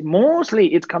sensation.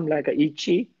 Mostly it comes like a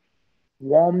itchy,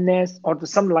 warmness, or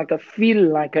some like a feel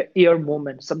like a ear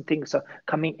movement. Some things are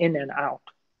coming in and out.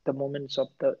 The movements of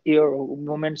the ear, or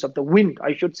movements of the wind.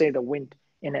 I should say the wind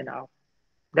in and out.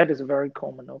 That is very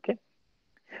common. Okay,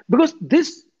 because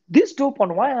this 2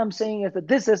 point, why I'm saying is that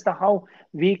this is the how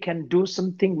we can do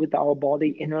something with our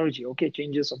body energy. Okay,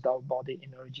 changes of our body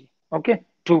energy. Okay,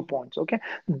 2 points. Okay,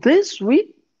 this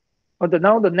week or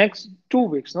now the next 2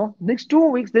 weeks, no, next 2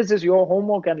 weeks, this is your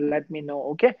homework, and let me know.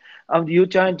 Okay, you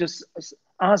try to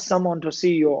ask someone to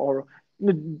see your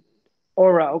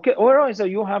aura. Okay, aura is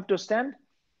you have to stand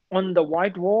on the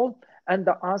white wall and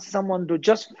ask someone to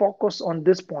just focus on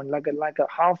this point, like a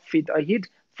half feet ahead,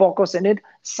 focus in it,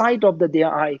 side of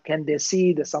their eye, can they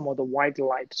see some of the white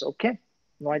lights? Okay,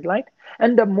 white light.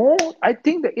 And the more, I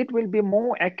think that it will be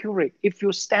more accurate if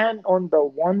you stand on the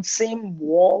one same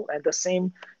wall at the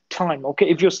same time. Okay,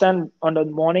 if you stand on the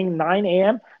morning 9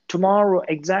 a.m., tomorrow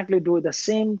exactly do the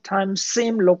same time,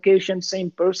 same location,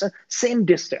 same person, same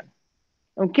distance.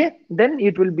 Okay, then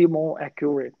it will be more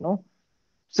accurate, no?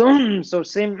 So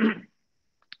same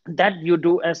that you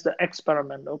do as the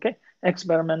experiment. Okay,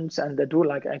 experiments, and they do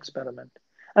like experiment.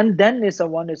 And then is a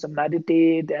one is a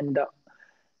meditate and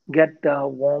get the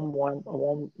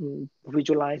warm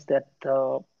visualize that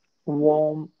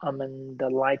warm, the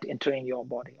light entering your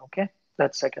body. Okay,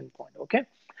 that's second point. Okay,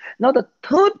 now the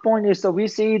third point is that we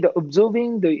see the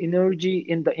observing the energy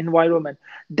in the environment.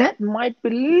 That might be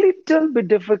little bit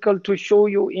difficult to show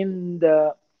you in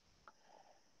the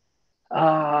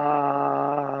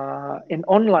in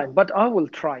online, but I will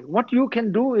try. What you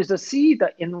can do is to see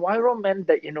the environment,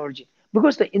 the energy,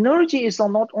 because the energy is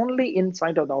not only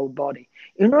inside of our body,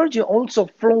 energy also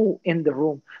flow in the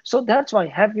room. So that's why,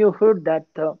 have you heard that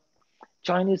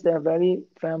Chinese, they are very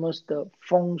famous, the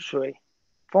feng shui.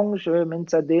 Feng shui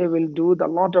means that they will do a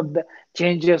lot of the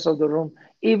changes of the room.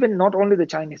 Even not only the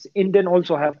Chinese, Indian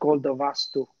also have called the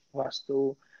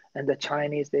vastu, and the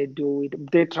Chinese, they do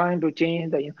it. They're trying to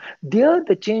change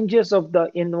the changes of the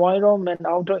environment,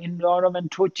 outer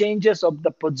environment, to changes of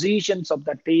the positions of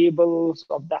the tables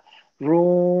of the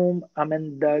room.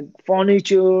 The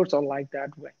furnitures or like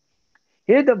that way.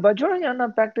 Here, the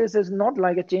Vajrayana practice is not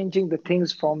like a changing the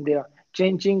things from there,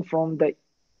 changing from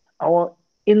our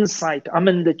insight.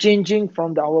 The changing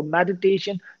from our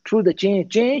meditation through the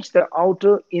change the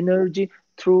outer energy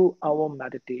through our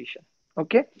meditation.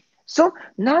 Okay. So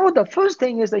now the first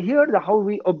thing is here how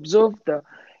we observe the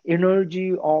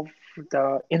energy of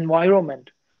the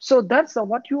environment. So that's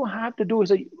what you have to do.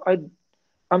 Is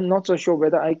I'm not so sure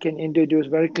whether I can introduce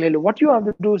very clearly. What you have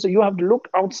to do is you have to look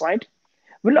outside.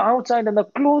 Look outside and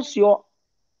close your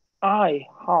eye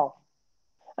half,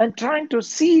 and trying to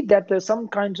see that there's some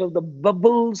kinds of the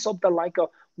bubbles of the like a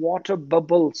water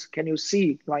bubbles. Can you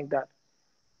see like that?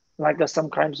 Like some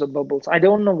kinds of bubbles. I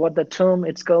don't know what the term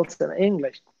it's called in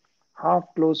English.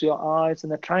 Half close your eyes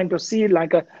and trying to see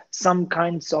like some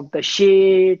kinds of the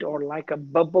shade or like a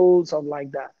bubbles or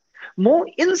like that. More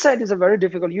inside is a very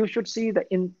difficult. You should see the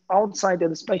outside,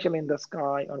 and especially in the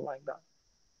sky or like that.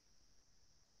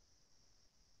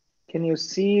 Can you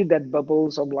see that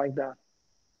bubbles or like that?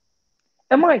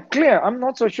 Am I clear? I'm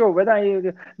not so sure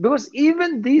whether because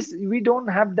even these, we don't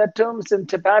have that terms in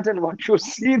Tibetan. What you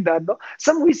see that, no?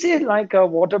 Some we say like a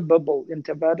water bubble in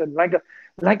Tibetan, like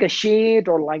a shade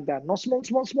or like that. No, small,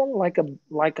 like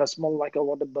a small, like a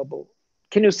water bubble.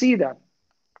 Can you see that?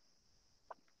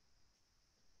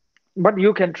 But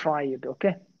you can try it,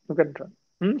 okay? You can try.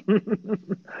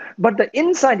 But the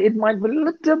inside, it might be a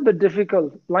little bit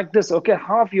difficult, like this, okay?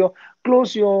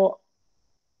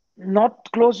 Not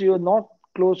close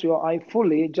your eye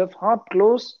fully, just half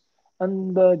close,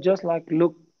 and just like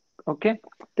look. Okay,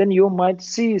 then you might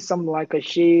see some like a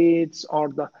shades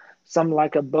or some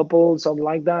like a bubbles or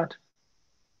like that.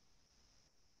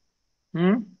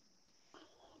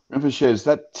 Rinpoche, is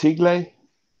that Tigle?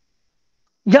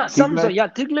 Yeah, some so yeah,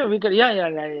 Tigle we can yeah,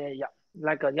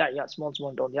 like a small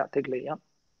dot, yeah, Tigle,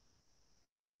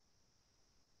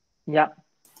 yeah.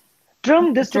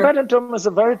 Term, this Tibetan term is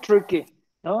a very tricky,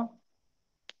 no?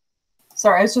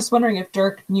 Sorry, I was just wondering if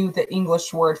Dirk knew the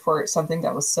English word for something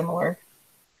that was similar.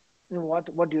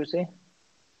 What do you say?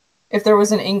 If there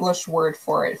was an English word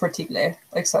for it, for Tigle,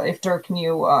 like so if Dirk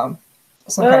knew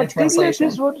some kind of translation.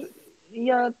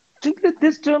 Tigle,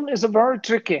 this term is a very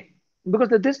tricky, because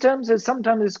this term is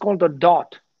sometimes called a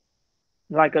dot.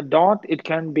 Like a dot, it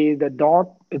can be the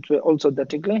dot, it's also the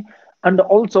Tigle, and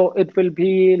also it will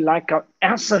be like an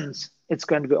essence. It's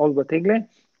going to be all the Tigle.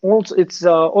 Also, it's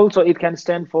also it can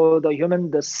stand for the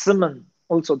human, the Simon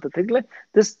also the thing like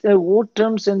this word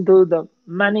turns into the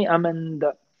many, I mean,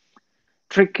 the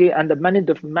tricky and the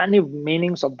many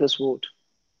meanings of this word.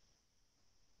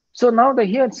 So now the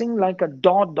here seeing like a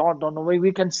dot on the way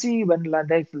we can see when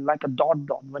there's like a dot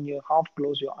when you half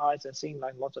close your eyes and seeing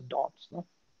like lots of dots. No?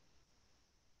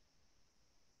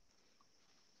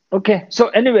 Okay, so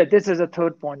anyway, this is a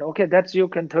third point. Okay, that's you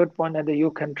can third point and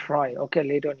you can try. Okay,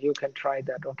 later on you can try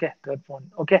that. Okay, third point.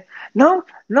 Okay, now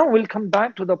we'll come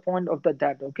back to the point of the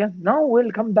that. Okay, now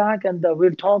we'll come back and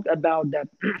we'll talk about that.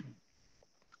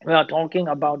 We are talking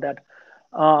about that.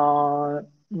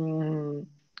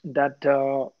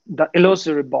 The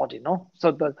illusory body, no?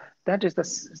 So that is the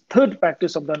third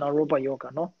practice of the Naropa yoga,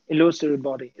 no? Illusory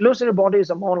body. Illusory body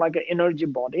is more like an energy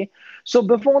body. So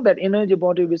before that energy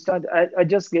body, we start. I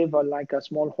just gave like a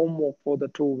small homework for the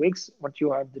 2 weeks. What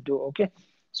you have to do, okay?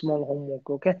 Small homework,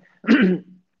 okay?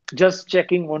 Just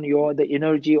checking on the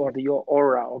energy or your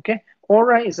aura, okay?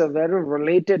 Aura is a very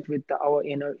related with our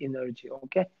inner energy,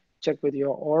 okay? Check with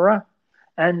your aura.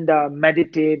 And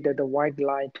meditate that the white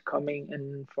light coming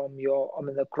in from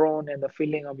the crown and the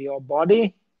feeling of your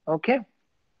body. Okay.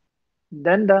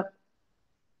 Then the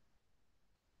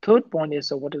third point is,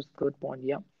 so what is the third point?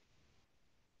 Yeah.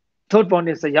 Third point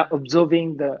is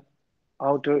observing the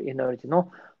outer energy.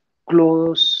 No,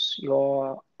 close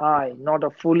your eye, not a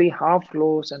fully half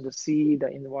close, and see the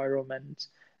environment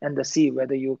and see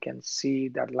whether you can see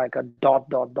that like a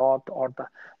dot or the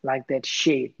like that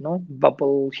shade, no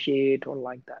bubble shade or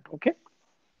like that. Okay.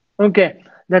 Okay,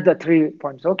 that's the 3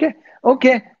 points.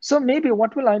 Okay, so maybe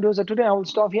what will I do? So today I will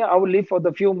stop here. I will leave for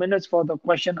the few minutes for the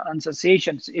question answer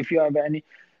sessions if you have any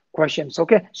questions.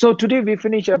 Okay, so today we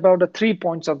finish about the 3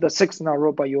 points of the 6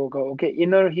 Naropa yoga. Okay,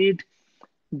 inner heat,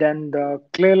 then the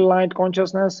clear light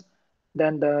consciousness,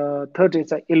 then the third is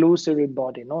the illusory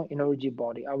body, no energy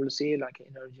body. I will say like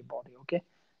energy body. Okay,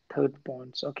 third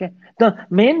points. Okay,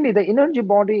 mainly the energy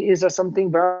body is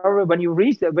something very, when you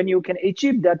reach that, when you can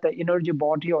achieve that the energy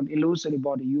body or illusory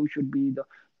body, you should be the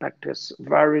practice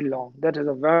very long. That is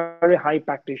a very high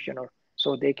practitioner,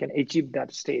 so they can achieve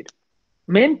that state.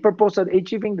 Main purpose of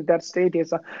achieving that state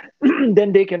is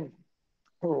then they can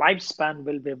lifespan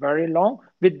will be very long.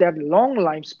 With that long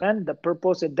lifespan, the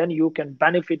purpose is then you can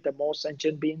benefit the most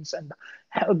sentient beings and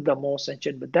help the most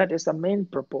sentient. But that is the main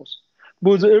purpose.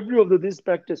 Because every of this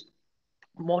practice,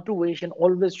 motivation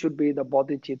always should be the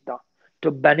bodhicitta to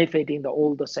benefiting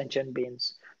all the sentient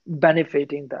beings,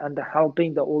 benefiting and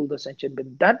helping all the sentient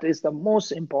beings. That is the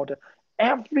most important.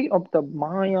 Every of the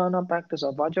Mahayana practice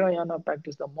or Vajrayana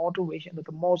practice, the motivation is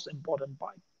the most important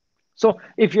part. So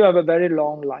if you have a very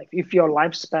long life, if your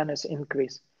lifespan is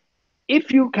increased,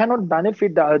 if you cannot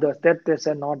benefit the others, that is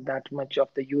not that much of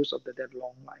the use of that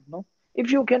long life, no?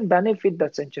 If you can benefit the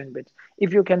sentient beings,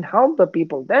 if you can help the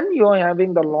people, then you are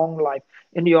having the long life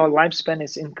and your lifespan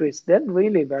is increased. Then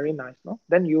really very nice, no?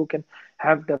 Then you can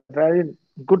have the very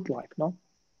good life, no?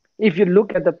 If you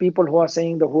look at the people who are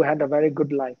saying who had a very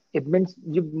good life, it means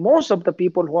most of the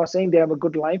people who are saying they have a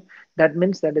good life, that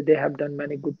means that they have done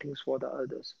many good things for the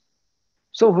others.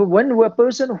 So when a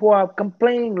person who are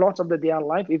complaining lots of their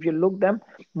life, if you look them,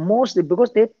 mostly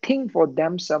because they think for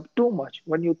themselves too much.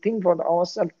 When you think for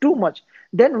ourselves too much,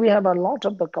 then we have a lot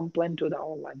of the complaint to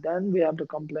our life. Then we have to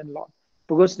complain a lot.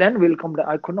 Because then we'll come to,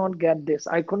 I could not get this,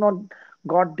 I could not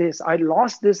got this, I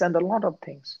lost this, and a lot of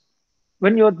things.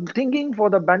 When you're thinking for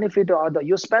the benefit of other,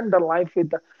 you spend the life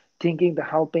with thinking the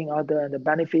helping other and the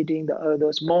benefiting the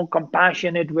others, more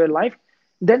compassionate with life,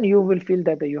 then you will feel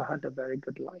that you had a very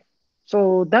good life.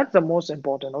 So that's the most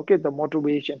important, okay, the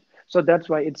motivation. So that's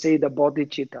why it say the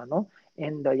bodhicitta, no?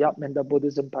 In the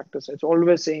Buddhism practice, it's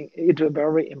always saying it's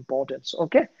very important,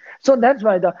 okay? So that's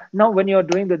why now when you're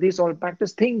doing this all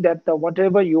practice, think that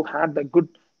whatever you have, the good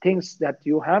things that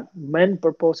you have, main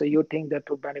purpose, you think that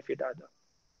to benefit others,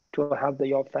 to have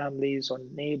your families or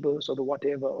neighbors or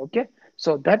whatever, okay?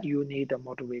 So that you need a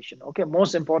motivation, okay?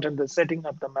 Most important, the setting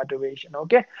up the motivation,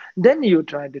 okay? Then you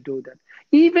try to do that.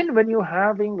 Even when you're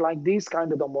having like this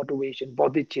kind of the motivation,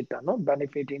 bodhicitta, no,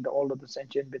 benefiting all of the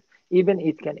sentient bits, even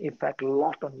it can affect a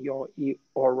lot on your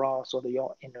aura, so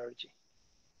your energy,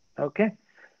 okay?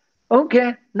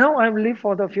 Okay, now I will leave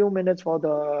for the few minutes for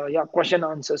the question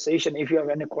answer session if you have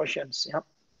any questions. Yeah.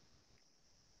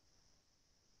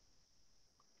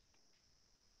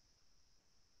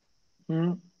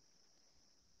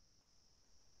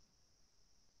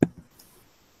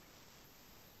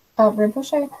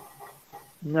 Rinpoche,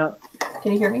 Yeah.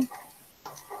 can you hear me?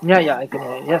 Yeah, I can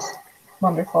hear you. Yes.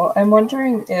 Wonderful. I'm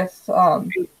wondering if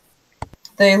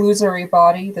the illusory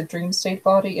body, the dream state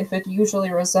body, if it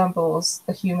usually resembles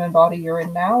the human body you're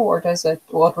in now, or does it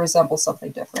resemble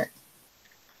something different?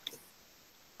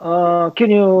 I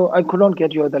could not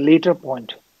get you the later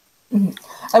point.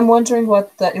 I'm wondering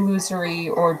what the illusory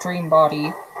or dream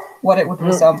body, what it would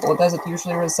resemble. Does it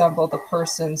usually resemble the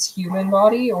person's human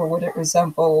body, or would it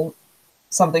resemble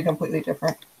something completely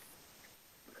different?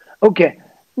 Okay,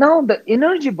 now the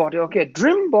energy body. Okay,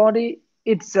 dream body.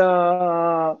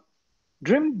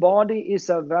 Dream body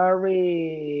is a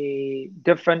very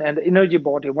different, and the energy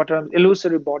body,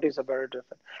 illusory body is a very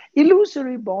different.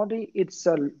 Illusory body,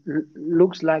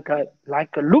 looks like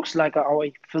our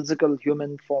physical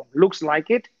human form. Looks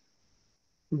like it,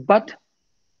 but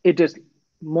it is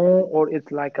more, or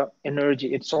it's like a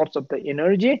energy. It sorts of the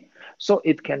energy, so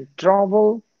it can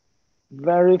travel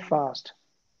very fast.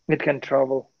 It can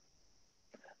travel.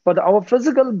 But our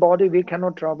physical body, we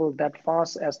cannot travel that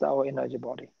fast as our energy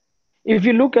body. If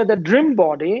you look at the dream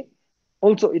body,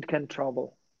 also it can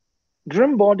travel.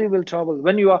 Dream body will travel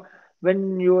when you are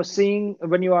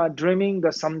dreaming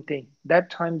the something. That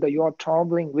time that you are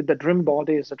traveling with the dream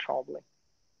body is a traveling.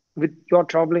 You're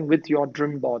traveling with your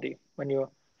dream body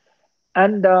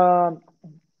and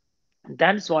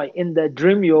that's why in the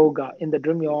dream yoga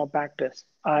practice,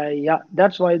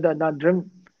 that's why the dream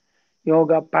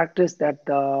yoga practice that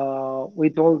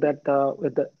we told that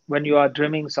when you are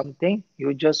dreaming something,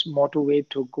 you just motivate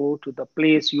to go to the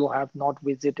place you have not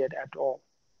visited at all.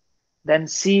 Then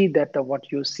see that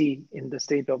what you see in the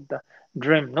state of the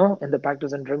dream, no, in the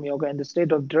practice and dream yoga, in the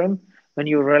state of dream, when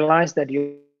you realize that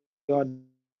you are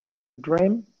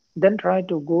dream, then try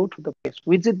to go to the place,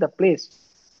 visit the place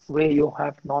where you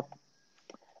have not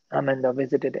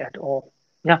visited at all.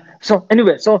 Yeah. So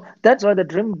anyway, so that's why the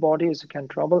dream bodies can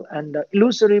travel, and the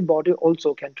illusory body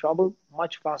also can travel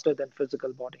much faster than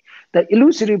physical body. The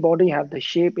illusory body have the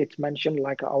shape. It's mentioned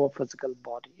like our physical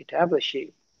body. It have a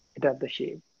shape. It have the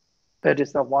shape. That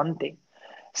is the one thing.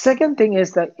 Second thing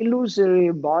is the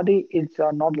illusory body is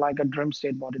not like a dream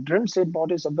state body. Dream state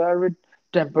body is a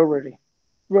temporary,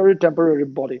 very temporary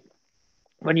body.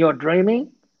 When you're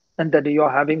dreaming and that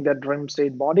you're having that dream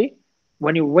state body,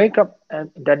 when you wake up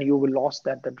and then you will lost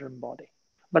the dream body.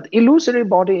 But illusory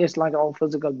body is like our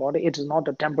physical body. It is not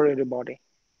a temporary body.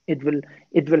 It will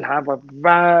have a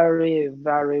very,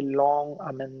 very long,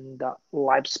 the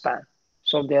lifespan.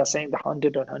 So they are saying the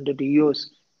 100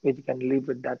 years we can live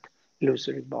with that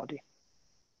illusory body.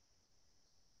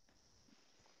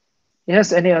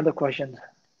 Yes, any other questions?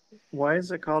 Why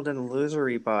is it called an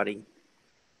illusory body?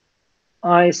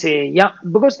 I say, yeah,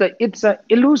 because it's an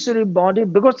illusory body,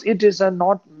 because it is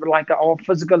not like our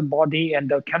physical body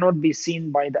and cannot be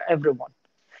seen by everyone.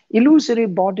 Illusory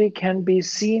body can be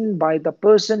seen by the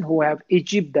person who have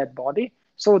achieved that body.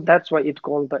 So that's why it's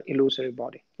called the illusory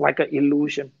body, like an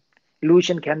illusion.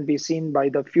 Illusion can be seen by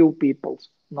the few people,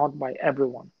 not by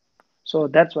everyone. So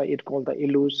that's why it's called the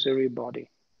illusory body.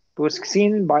 It was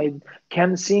seen by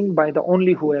the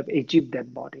only who have achieved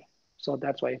that body. So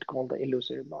that's why it's called the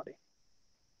illusory body.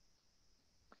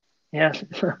 Yeah.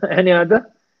 Any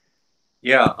other?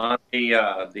 Yeah, on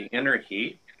the inner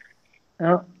heat,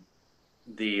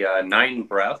 the 9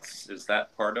 breaths, is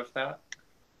that part of that?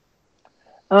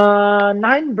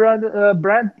 9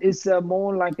 breath is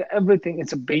more like everything.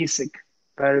 It's a basic,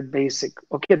 very basic.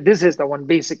 Okay, this is the one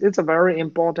basic. It's a very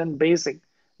important basic.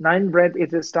 9 breath.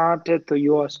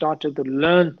 You are started to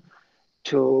learn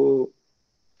to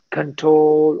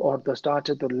control, or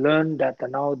started to learn that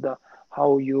now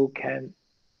how you can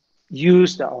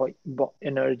use the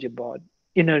energy.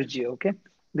 Okay,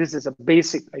 this is a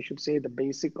basic. I should say the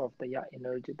basic of the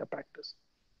energy, the practice.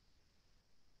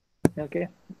 Okay.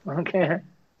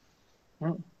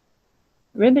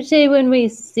 Rinpoche, when we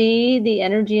see the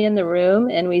energy in the room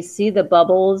and we see the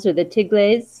bubbles or the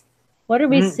tigles, what are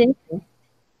we seeing?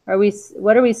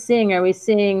 What are we seeing? Are we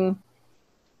seeing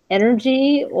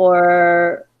energy,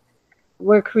 or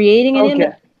we're creating an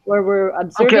image, or we're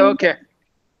observing?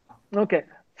 Okay.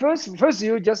 First,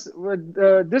 you just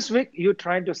this week you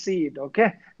try to see it.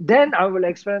 Okay. Then I will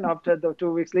explain after the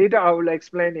 2 weeks later. I will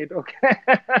explain it. Okay.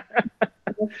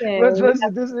 Okay. First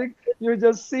this week you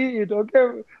just see it.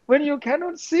 Okay. When you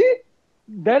cannot see,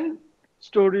 then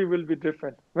story will be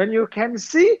different. When you can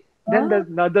see, then there's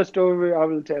another story I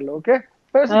will tell. Okay.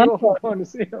 First go and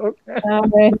see. Okay. All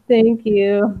right. Thank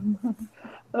you.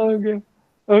 Okay.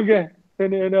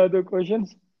 Any other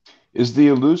questions? Is the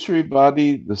illusory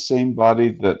body the same body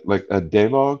that like a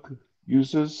Dalog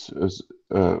uses?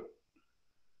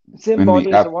 Same body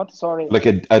is what? Sorry. Like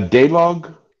a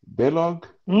Dalog? Dalog?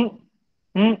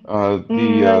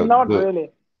 Not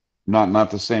really.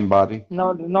 Not the same body?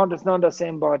 No, it's not the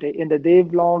same body. In the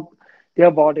Devlog,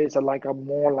 their bodies are like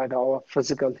more like our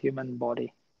physical human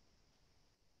body.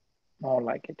 More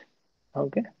like it.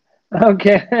 Okay.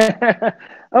 Okay.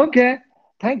 Okay.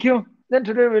 Thank you. Then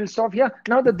today we'll stop here.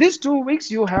 Now that these 2 weeks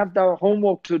you have the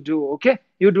homework to do. Okay.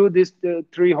 You do these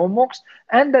 3 homeworks,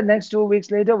 and the next 2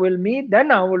 weeks later we'll meet.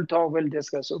 Then I will talk. We'll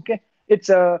discuss. Okay. It's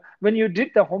when you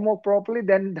did the homework properly,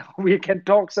 then we can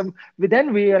talk some.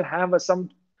 Then we will have some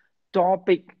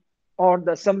topic or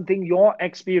the something your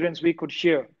experience we could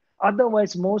share.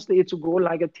 Otherwise, mostly it's go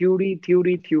like a theory.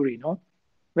 No,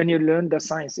 when you learn the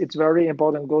science, it's very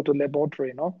important. Go to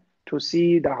laboratory, no, to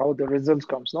see how the results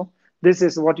comes. No, this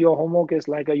is what your homework is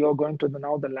like. You're going to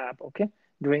now the lab, okay,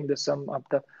 doing the some of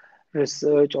the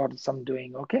research or some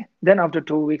doing. Okay, then after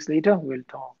 2 weeks later we'll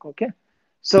talk. Okay.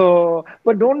 So,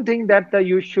 but don't think that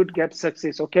you should get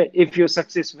success. Okay, if you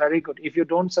success, very good. If you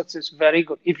don't success, very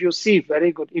good. If you see,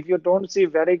 very good. If you don't see,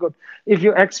 very good. If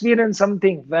you experience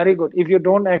something, very good. If you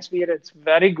don't experience,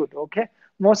 very good. Okay.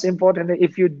 Most importantly,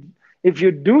 if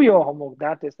you do your homework,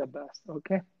 that is the best.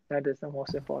 Okay, that is the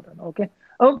most important. Okay.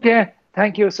 Okay.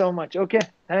 Thank you so much. Okay.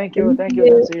 Thank you. Thank you,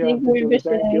 Nancy. Thank you, Julie.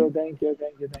 Thank Rinpoche. you. Thank you.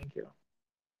 Thank you. Thank you.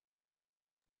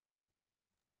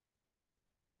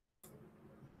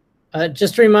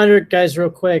 Just a reminder, guys, real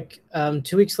quick.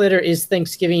 2 weeks later is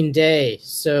Thanksgiving Day,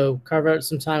 so carve out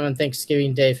some time on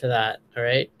Thanksgiving Day for that. All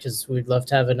right, because we'd love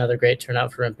to have another great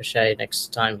turnout for Rinpoche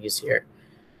next time he's here.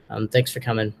 Thanks for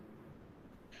coming.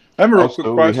 I have a real quick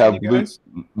Also, we question, have you guys.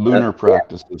 lunar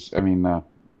practices. I mean,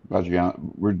 Vajrayana,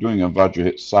 we're doing a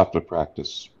Vajrasattva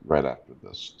practice right after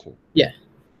this too. Yeah,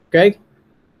 Greg.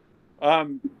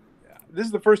 This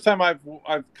is the first time I've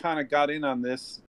kind of got in on this.